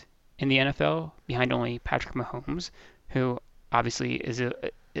most in the NFL, behind only Patrick Mahomes, who obviously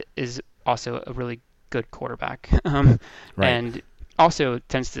is also a really good quarterback, right. And also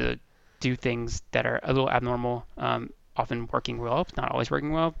tends to do things that are a little abnormal, often working well, not always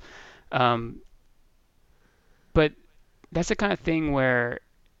working well. But that's the kind of thing where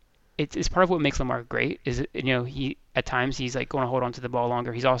it's part of what makes Lamar great. Is he at times he's like going to hold on to the ball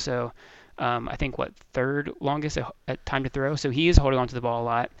longer. He's also I think third longest at time to throw, so he is holding on to the ball a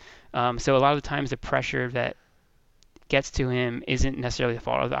lot. So a lot of the times the pressure that gets to him isn't necessarily the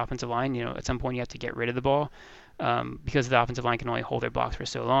fault of the offensive line. At some point you have to get rid of the ball because the offensive line can only hold their blocks for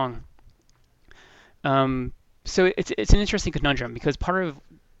so long. So it's an interesting conundrum because part of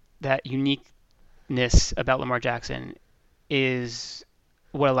that uniqueness about Lamar Jackson is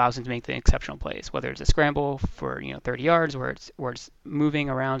what allows him to make the exceptional plays, whether it's a scramble for 30 yards, where it's moving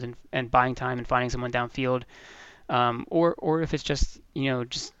around and buying time and finding someone downfield, or if it's just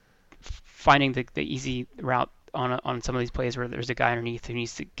just finding the easy route on some of these plays where there's a guy underneath who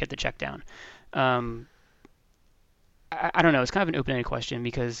needs to get the check down. I don't know. It's kind of an open-ended question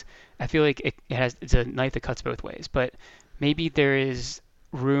because I feel like it's a knife that cuts both ways. But maybe there is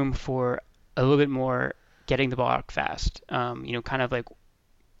room for a little bit more getting the ball out fast. Kind of like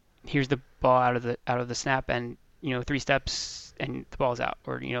here's the ball out of the snap and 3 steps and the ball's out,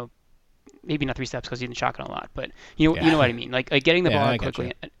 or maybe not 3 steps because he's in shotgun a lot, but you know what I mean. Like getting the ball out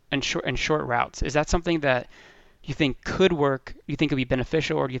quickly and short routes. Is that something that you think could work? You think it would be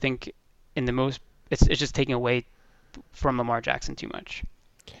beneficial, or do you think it's just taking away from Lamar Jackson too much?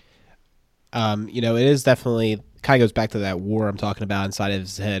 It is definitely kind of goes back to that war I'm talking about inside of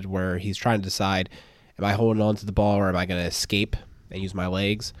his head where he's trying to decide, am I holding on to the ball or am I going to escape and use my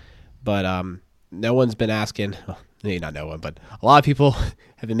legs? But no one's been asking, maybe not no one, but a lot of people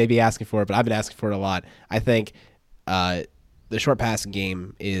have been maybe asking for it, but I've been asking for it a lot. I think the short passing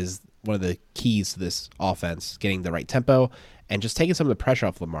game is one of the keys to this offense, getting the right tempo and just taking some of the pressure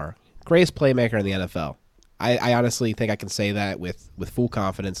off Lamar. Greatest playmaker in the NFL. I honestly think I can say that with full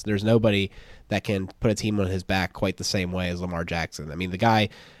confidence. There's nobody that can put a team on his back quite the same way as Lamar Jackson. I mean, the guy,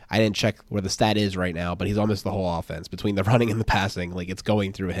 I didn't check where the stat is right now, but he's almost the whole offense between the running and the passing. Like, it's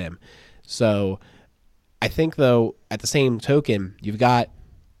going through him. So I think, though, at the same token, you've got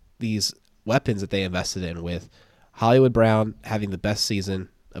these weapons that they invested in with Hollywood Brown having the best season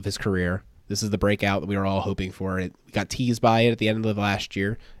of his career This is the breakout that we were all hoping for. It got teased by it at the end of the last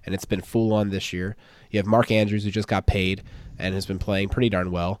year, and it's been full on this year. You have Mark Andrews, who just got paid and has been playing pretty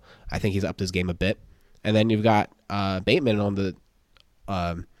darn well. I think he's upped his game a bit. And then you've got Bateman on the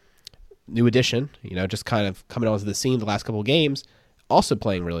new addition, just kind of coming onto the scene the last couple of games, also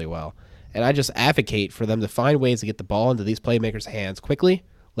playing really well. And I just advocate for them to find ways to get the ball into these playmakers' hands quickly,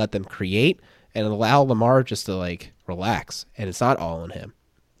 let them create, and allow Lamar just to relax. And it's not all on him.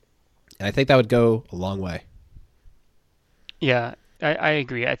 And I think that would go a long way. Yeah, I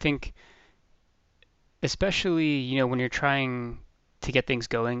agree. I think especially, when you're trying to get things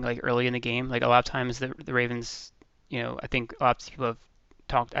going early in the game, a lot of times the Ravens, I think a lot of people have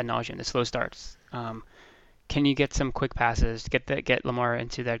talked ad nauseum, the slow starts. Can you get some quick passes, get Lamar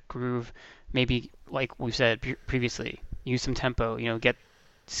into that groove? Maybe, like we've said previously, use some tempo.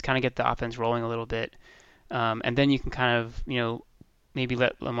 Just kind of get the offense rolling a little bit, and then you can kind of maybe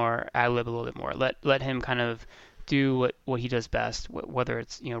let Lamar ad-lib a little bit more. Let him kind of do what he does best. Whether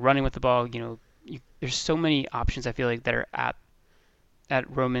it's running with the ball, there's so many options I feel like that are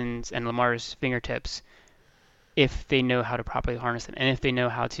at Roman's and Lamar's fingertips if they know how to properly harness them and if they know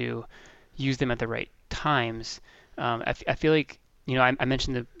how to use them at the right times. I feel like, I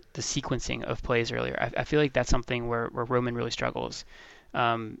mentioned the sequencing of plays earlier. I feel like that's something where Roman really struggles.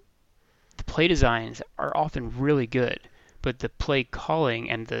 The play designs are often really good, but the play calling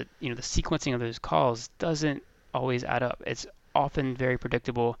and the sequencing of those calls doesn't always add up. It's often very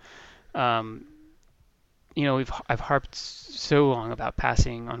predictable. I've harped so long about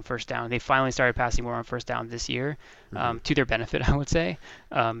passing on first down. They finally started passing more on first down this year, to their benefit, I would say.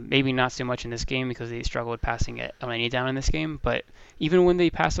 Maybe not so much in this game because they struggled passing it on any down in this game. But even when they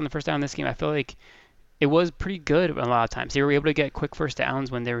passed on the first down in this game, I feel like it was pretty good a lot of times. They were able to get quick first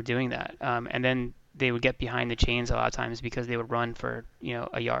downs when they were doing that, and then they would get behind the chains a lot of times because they would run for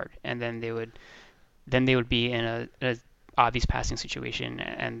a yard, and then they would be in a obvious passing situation,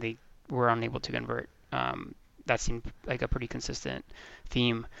 and they were unable to convert. That seemed like a pretty consistent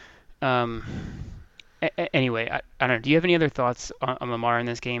theme. Anyway, I don't know. Do you have any other thoughts on Lamar in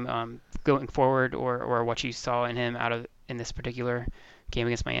this game going forward, or what you saw in him in this particular game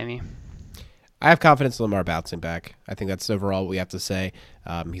against Miami? I have confidence in Lamar bouncing back. I think that's overall what we have to say.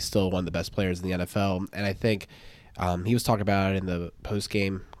 He's still one of the best players in the NFL, and I think he was talking about it in the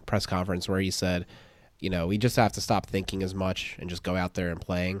post-game press conference where he said, we just have to stop thinking as much and just go out there and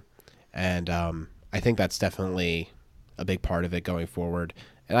playing. And I think that's definitely a big part of it going forward.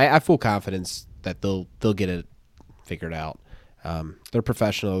 And I have full confidence that they'll get it figured out. They're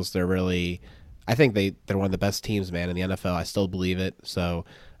professionals. They're really, I think they're one of the best teams, man, in the NFL. I still believe it. So,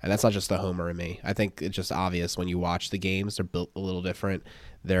 and that's not just the homer in me. I think it's just obvious when you watch the games. They're built a little different.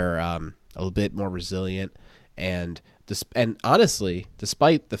 They're a little bit more resilient. And honestly,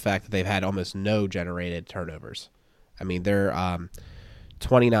 despite the fact that they've had almost no generated turnovers, I mean, they're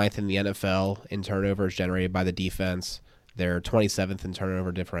 29th in the NFL in turnovers generated by the defense. They're 27th in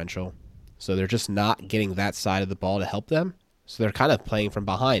turnover differential. So they're just not getting that side of the ball to help them. So they're kind of playing from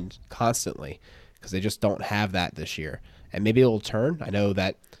behind constantly because they just don't have that this year. And maybe it will turn. I know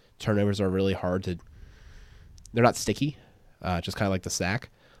that turnovers are really hard to – they're not sticky, just kind of like the sack.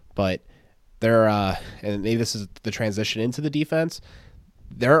 But they're and maybe this is the transition into the defense.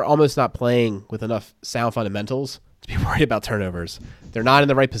 They're almost not playing with enough sound fundamentals to be worried about turnovers. They're not in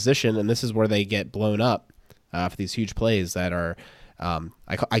the right position, and this is where they get blown up for these huge plays that are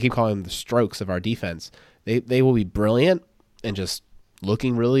I keep calling them the strokes of our defense. They will be brilliant and just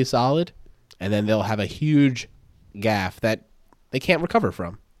looking really solid, and then they'll have a huge gaff that they can't recover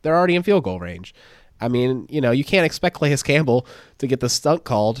from. They're already in field goal range. I mean, you can't expect Calais Campbell to get the stunt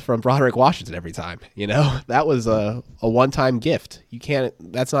called from Broderick Washington every time. That was a one-time gift. You can't.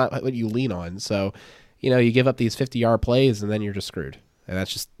 That's not what you lean on. So, you give up these 50-yard plays and then you're just screwed. And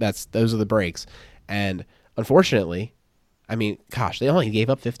those are the breaks. And unfortunately, I mean, gosh, they only gave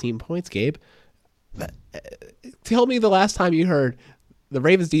up 15 points, Gabe. Tell me the last time you heard the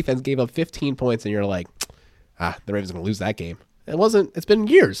Ravens defense gave up 15 points and you're like, the Ravens are going to lose that game. It's been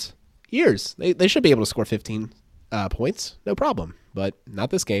years. They should be able to score 15 points, no problem, but not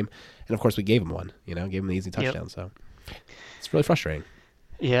this game. And of course we gave them one, gave them the easy touchdown. Yep. So it's really frustrating.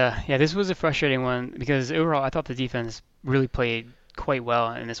 Yeah, this was a frustrating one because overall I thought the defense really played quite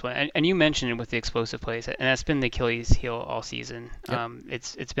well in this one. And you mentioned it with the explosive plays, and that's been the Achilles heel all season. Yep.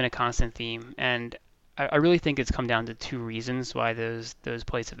 It's been a constant theme, and I really think it's come down to two reasons why those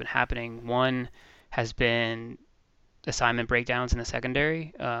plays have been happening. One has been assignment breakdowns in the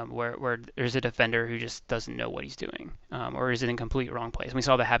secondary, where there's a defender who just doesn't know what he's doing, or is it in complete wrong place. And we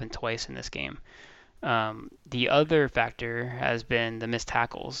saw that happen twice in this game. The other factor has been the missed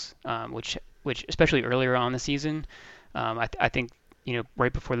tackles, which especially earlier on in the season, I think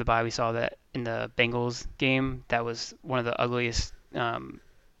right before the bye we saw that in the Bengals game. That was one of the ugliest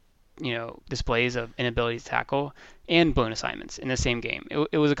displays of inability to tackle and blown assignments in the same game.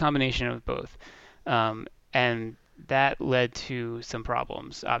 It was a combination of both, and that led to some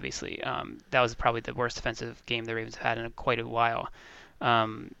problems. Obviously, that was probably the worst defensive game the Ravens have had in quite a while.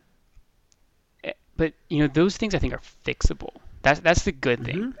 But those things I think are fixable. That's the good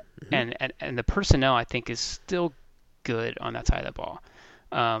thing, and the personnel I think is still good on that side of the ball.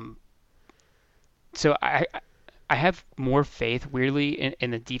 So I have more faith, weirdly,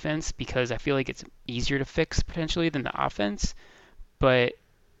 in the defense because I feel like it's easier to fix potentially than the offense. But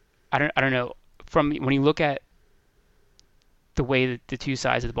I don't know. From when you look at the way that the two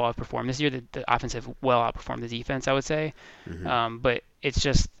sides of the ball have performed this year, the offense have well outperformed the defense, I would say. But it's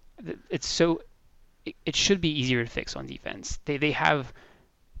just it should be easier to fix on defense. They have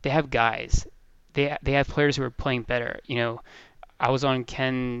guys. They have players who are playing better. I was on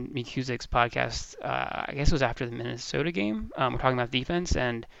Ken McCusic's podcast. I guess it was after the Minnesota game. We're talking about defense,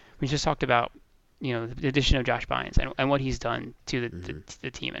 and we just talked about the addition of Josh Bynes and what he's done to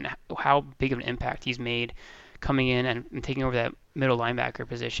the team and how big of an impact he's made coming in and taking over that middle linebacker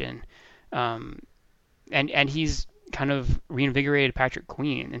position. And he's kind of reinvigorated Patrick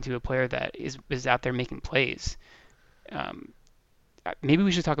Queen into a player that is out there making plays. Maybe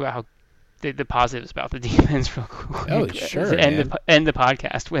we should talk about how the positives about the defense real quick. Oh, sure. End the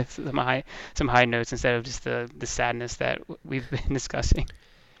podcast with some high notes instead of just the sadness that we've been discussing.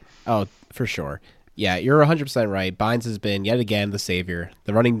 Oh, for sure. Yeah, you're 100% right. Bynes has been, yet again, the savior.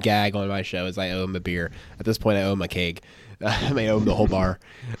 The running gag on my show is I owe him a beer. At this point, I owe him a keg. I may owe him the whole bar.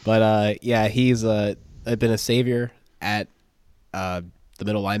 But, yeah, he's been a savior at the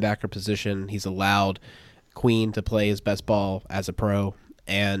middle linebacker position. He's allowed Queen to play his best ball as a pro,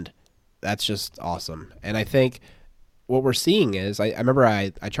 and that's just awesome. And I think what we're seeing is, I remember I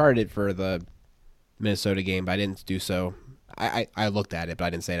charted it for the Minnesota game, but I didn't do so. I looked at it, but I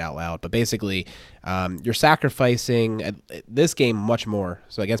didn't say it out loud. But basically, you're sacrificing this game much more.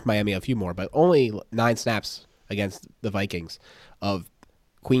 So against Miami, a few more, but only 9 snaps against the Vikings of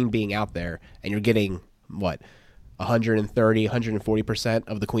Queen being out there, and you're getting, 130, 140%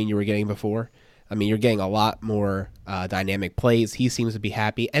 of the Queen you were getting before. I mean, you're getting a lot more dynamic plays. He seems to be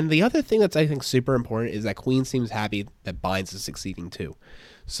happy. And the other thing that's, I think, super important is that Queen seems happy that Bynes is succeeding too.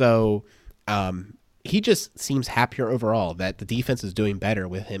 So he just seems happier overall that the defense is doing better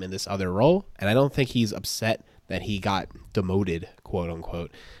with him in this other role. And I don't think he's upset that he got demoted, quote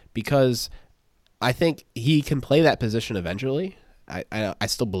unquote, because I think he can play that position eventually. I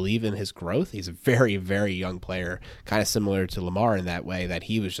still believe in his growth. He's a very, very young player, kind of similar to Lamar in that way, that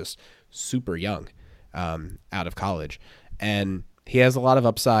he was just super young out of college. And he has a lot of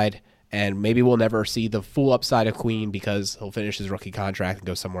upside, and maybe we'll never see the full upside of Queen because he'll finish his rookie contract and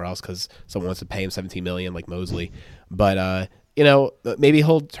go somewhere else because someone wants to pay him $17 million like Mosley. But, maybe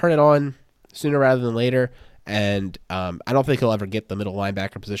he'll turn it on sooner rather than later. And I don't think he'll ever get the middle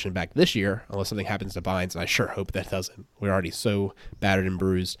linebacker position back this year unless something happens to Bynes, and I sure hope that doesn't. We're already so battered and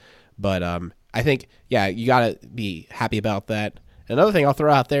bruised. But I think, yeah, you got to be happy about that. Another thing I'll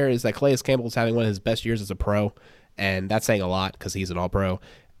throw out there is that Calais Campbell is having one of his best years as a pro, and that's saying a lot because he's an all-pro.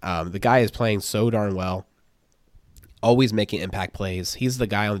 The guy is playing so darn well, always making impact plays. He's the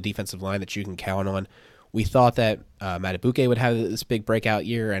guy on the defensive line that you can count on. We thought that Madubuike would have this big breakout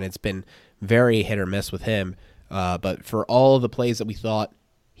year, and it's been very hit or miss with him. But for all of the plays that we thought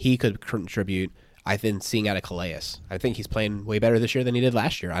he could contribute, I've been seeing out of Calais. I think he's playing way better this year than he did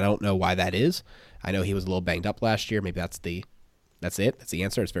last year. I don't know why that is. I know he was a little banged up last year. Maybe that's it. That's the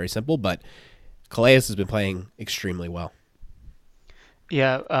answer. It's very simple. But Calais has been playing extremely well.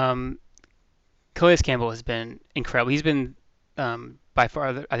 Yeah, Calais Campbell has been incredible. He's been by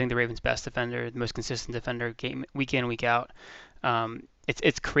far, I think, the Ravens' best defender, the most consistent defender, game week in, week out.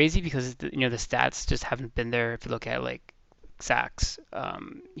 It's crazy because the stats just haven't been there. If you look at like sacks,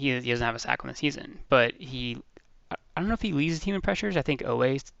 he doesn't have a sack on the season, but I don't know if he leads the team in pressures. I think Owe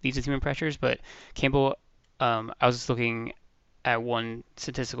leads the team in pressures, but Campbell, I was just looking at one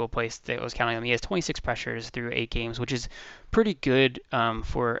statistical place that was counting him. He has 26 pressures through 8 games, which is pretty good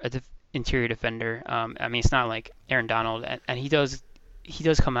for a interior defender. I mean, it's not like Aaron Donald, and he does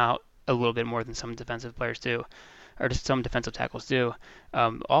come out a little bit more than some defensive players do, or just some defensive tackles do.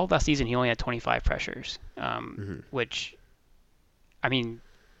 All last season, he only had 25 pressures, which, I mean,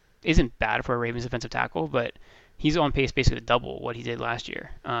 isn't bad for a Ravens defensive tackle, but he's on pace basically to double what he did last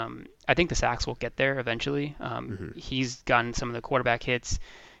year. I think the sacks will get there eventually. He's gotten some of the quarterback hits.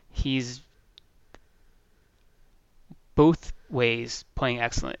 He's both ways playing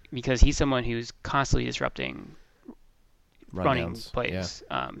excellent because he's someone who's constantly disrupting running plays.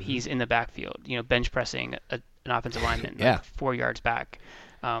 He's in the backfield, bench pressing an offensive lineman like 4 yards back.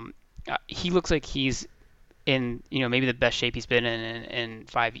 He looks like he's in, maybe the best shape he's been in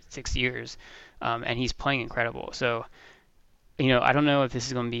 5-6 years, and he's playing incredible. So, I don't know if this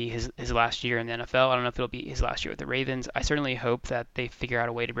is going to be his last year in the NFL. I don't know if it'll be his last year with the Ravens. I certainly hope that they figure out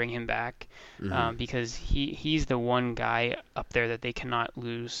a way to bring him back, because he's the one guy up there that they cannot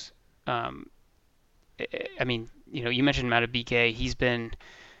lose. I mean, you mentioned Madubuike. He's been,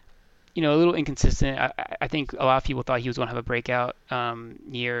 a little inconsistent. I think a lot of people thought he was going to have a breakout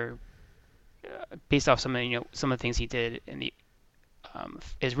year based off some of the things he did in the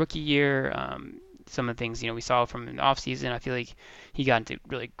his rookie year. Some of the things we saw from in the offseason. I feel like he got into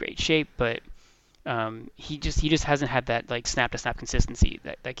really great shape, but he just hasn't had that like snap to snap consistency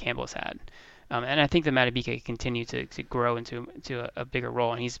that Campbell's had. And I think that Madubuike can continue to grow into a bigger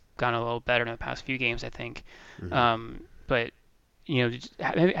role, and he's gotten a little better in the past few games, I think. But just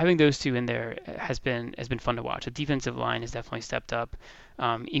having those two in there has been fun to watch. The defensive line has definitely stepped up,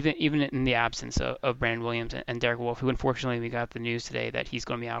 even in the absence of Brandon Williams and Derek Wolfe, who unfortunately we got the news today that he's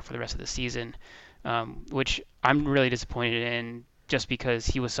going to be out for the rest of the season, which I'm really disappointed in, just because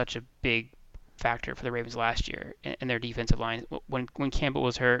he was such a big factor for the Ravens last year in their defensive line. When Campbell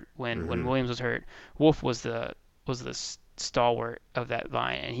was hurt, when Williams was hurt, Wolfe was the stalwart of that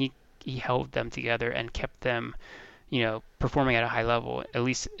line, and he held them together and kept them, performing at a high level, at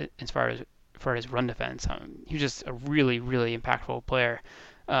least as far as run defense. He was just a really, really impactful player.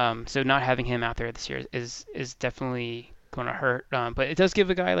 So not having him out there this year is definitely going to hurt. But it does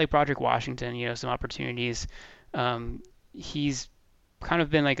give a guy like Broderick Washington, some opportunities. He's kind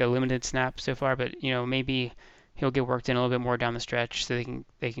of been like a limited snap so far, but maybe he'll get worked in a little bit more down the stretch, so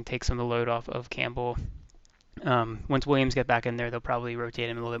they can take some of the load off of Campbell. Once Williams get back in there, they'll probably rotate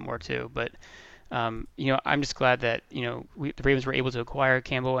him a little bit more too. But I'm just glad that the Ravens were able to acquire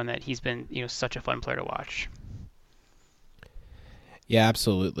Campbell, and that he's been such a fun player to watch. Yeah,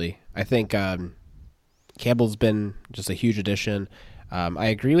 absolutely. I think Campbell's been just a huge addition. I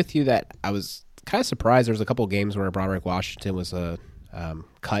agree with you that I was kind of surprised. There was a couple of games where Broderick Washington was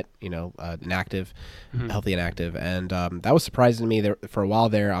cut, inactive, healthy inactive, and that was surprising to me. There for a while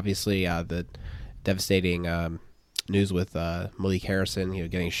there, obviously the devastating news with Malik Harrison,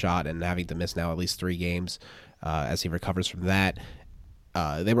 getting shot and having to miss now at least 3 games as he recovers from that.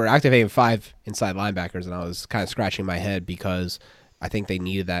 They were activating 5 inside linebackers, and I was kind of scratching my head because I think they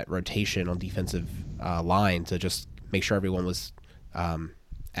needed that rotation on defensive line to just make sure everyone was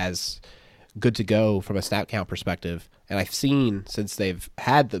as good to go from a snap count perspective. And I've seen since they've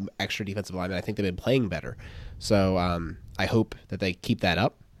had the extra defensive linemen, I think they've been playing better. So I hope that they keep that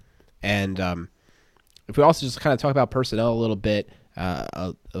up. And if we also just kind of talk about personnel a little bit,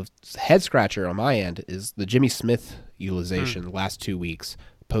 a head scratcher on my end is the Jimmy Smith utilization the last 2 weeks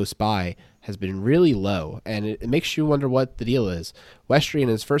post-bye has been really low, and it makes you wonder what the deal is. Westry, in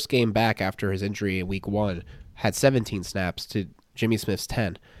his first game back after his injury in week 1, had 17 snaps to Jimmy Smith's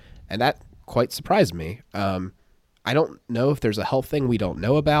 10, and that quite surprised me. I don't know if there's a health thing we don't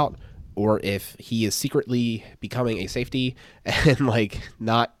know about, or if he is secretly becoming a safety and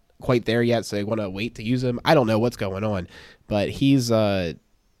not quite there yet, so they want to wait to use him. I don't know what's going on, but he's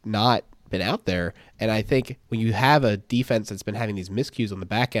not been out there. And I think when you have a defense that's been having these miscues on the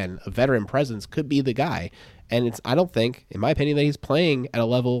back end, a veteran presence could be the guy. And I don't think, in my opinion, that he's playing at a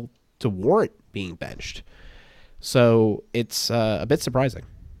level to warrant being benched. So it's a bit surprising.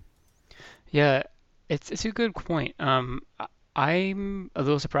 Yeah, it's a good point. I'm a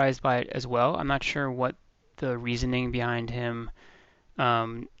little surprised by it as well. I'm not sure what the reasoning behind him,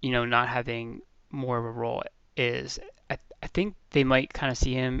 not having more of a role is. I think they might kind of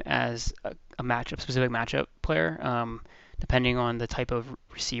see him as a specific matchup player, depending on the type of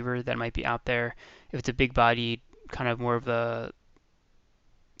receiver that might be out there. If it's a big bodied, kind of more of the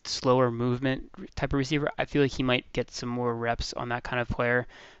slower movement type of receiver, I feel like he might get some more reps on that kind of player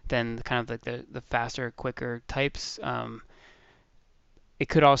than kind of like the faster, quicker types. It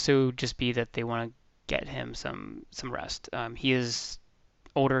could also just be that they want to get him some rest. He is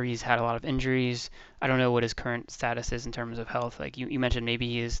older. He's had a lot of injuries. I don't know what his current status is in terms of health. Like you mentioned, maybe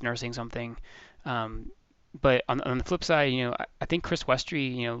he is nursing something. But on the flip side, I think Chris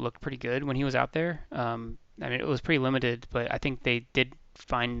Westry, looked pretty good when he was out there. I mean, it was pretty limited, but I think they did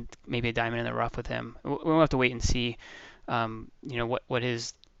find maybe a diamond in the rough with him. We'll have to wait and see, what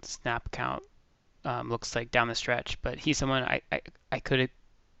his snap count looks like down the stretch. But he's someone I could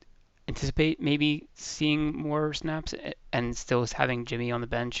anticipate maybe seeing more snaps and still having Jimmy on the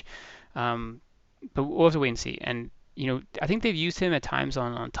bench. But we'll have to wait and see. And I think they've used him at times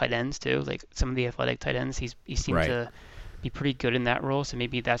on tight ends too, like some of the athletic tight ends. He seemed Right. to be pretty good in that role, so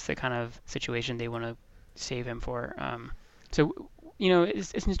maybe that's the kind of situation they want to save him for.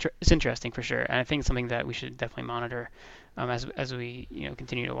 It's interesting for sure, and I think it's something that we should definitely monitor as we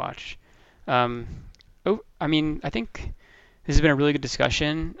continue to watch. I think this has been a really good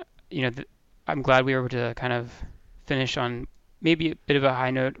discussion. I'm glad we were able to kind of finish on maybe a bit of a high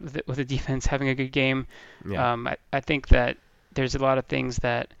note with the defense having a good game. Yeah. I think that there's a lot of things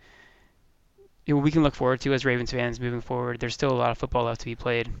that we can look forward to as Ravens fans moving forward. There's still a lot of football left to be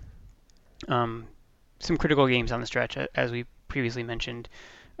played. Some critical games on the stretch, as we previously mentioned.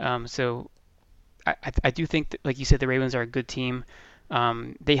 So I do think that, like you said, the Ravens are a good team.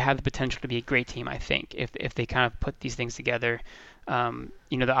 They have the potential to be a great team, I think, if they kind of put these things together. The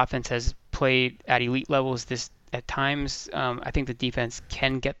offense has played at elite levels at times. I think the defense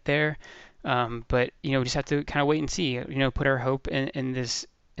can get there, but we just have to kind of wait and see. Put our hope in this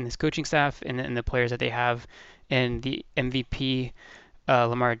coaching staff and the players that they have, and the MVP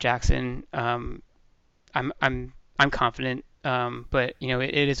Lamar Jackson. I'm confident, but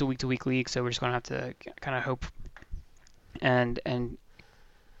it is a week-to-week league, so we're just gonna have to kind of hope and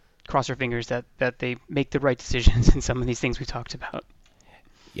cross our fingers that they make the right decisions in some of these things we talked about.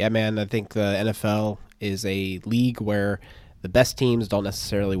 Yeah, man, I think the NFL is a league where the best teams don't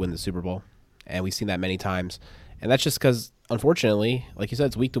necessarily win the Super Bowl, and we've seen that many times. And that's just because, unfortunately, like you said,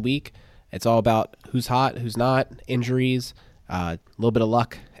 it's week to week. It's all about who's hot, who's not, injuries, a little bit of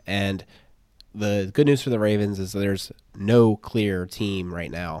luck. And the good news for the Ravens is there's no clear team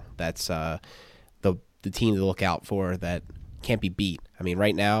right now that's the team to look out for that can't be beat. I mean,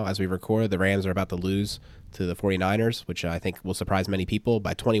 right now, as we record, the Rams are about to lose to the 49ers, which I think will surprise many people,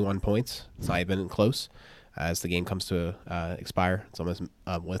 by 21 points. It's not even close as the game comes to expire. It's almost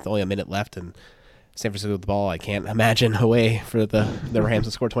with only a minute left, and San Francisco with the ball. I can't imagine a way for the Rams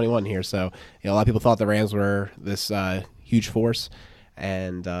to score 21 here. So, a lot of people thought the Rams were this huge force,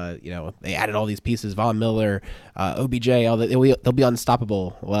 and they added all these pieces: Von Miller, OBJ. They'll be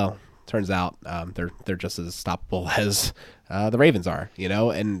unstoppable. Well, turns out they're just as stoppable as the Ravens are.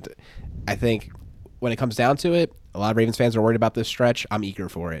 And I think when it comes down to it, a lot of Ravens fans are worried about this stretch. I'm eager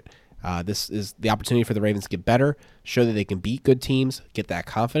for it. This is the opportunity for the Ravens to get better, show that they can beat good teams, get that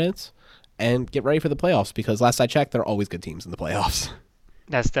confidence, and get ready for the playoffs, because last I checked, there are always good teams in the playoffs.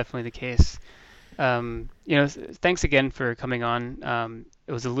 That's definitely the case. Thanks again for coming on.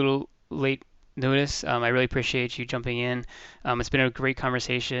 It was a little late notice. I really appreciate you jumping in. It's been a great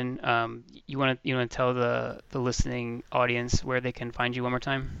conversation. You want to tell the listening audience where they can find you one more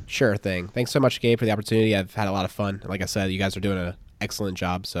time? Sure thing. Thanks so much, Gabe, for the opportunity. I've had a lot of fun. Like I said, you guys are doing an excellent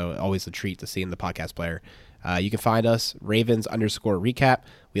job, so always a treat to see in the podcast player. You can find us, Ravens_recap.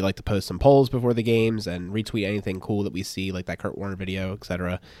 We like to post some polls before the games and retweet anything cool that we see, like that Kurt Warner video,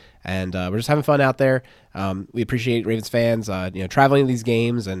 etc. And we're just having fun out there. We appreciate Ravens fans, traveling to these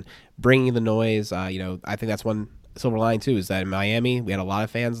games and bringing the noise. I think that's one silver lining too, is that in Miami we had a lot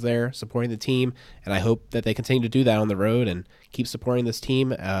of fans there supporting the team, and I hope that they continue to do that on the road and keep supporting this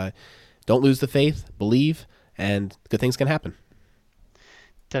team. Don't lose the faith, believe, and good things can happen.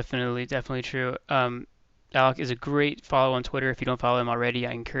 Definitely true. Alec is a great follow on Twitter. If you don't follow him already,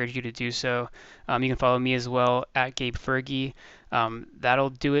 I encourage you to do so. You can follow me as well at Gabe Fergie. That'll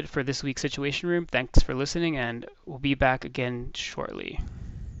do it for this week's Situation Room. Thanks for listening, and we'll be back again shortly.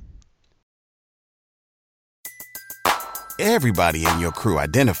 Everybody in your crew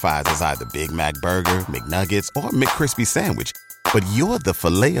identifies as either Big Mac Burger, McNuggets, or McCrispy Sandwich. But you're the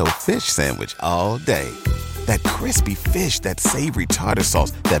Filet-O-Fish Sandwich all day. That crispy fish, that savory tartar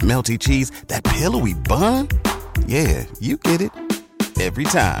sauce, that melty cheese, that pillowy bun. Yeah, you get it. Every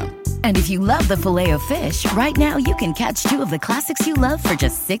time. And if you love the Filet-O-Fish, right now you can catch two of the classics you love for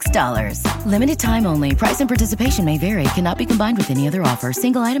just $6. Limited time only. Price and participation may vary. Cannot be combined with any other offer.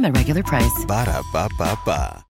 Single item at regular price. Ba-da-ba-ba-ba.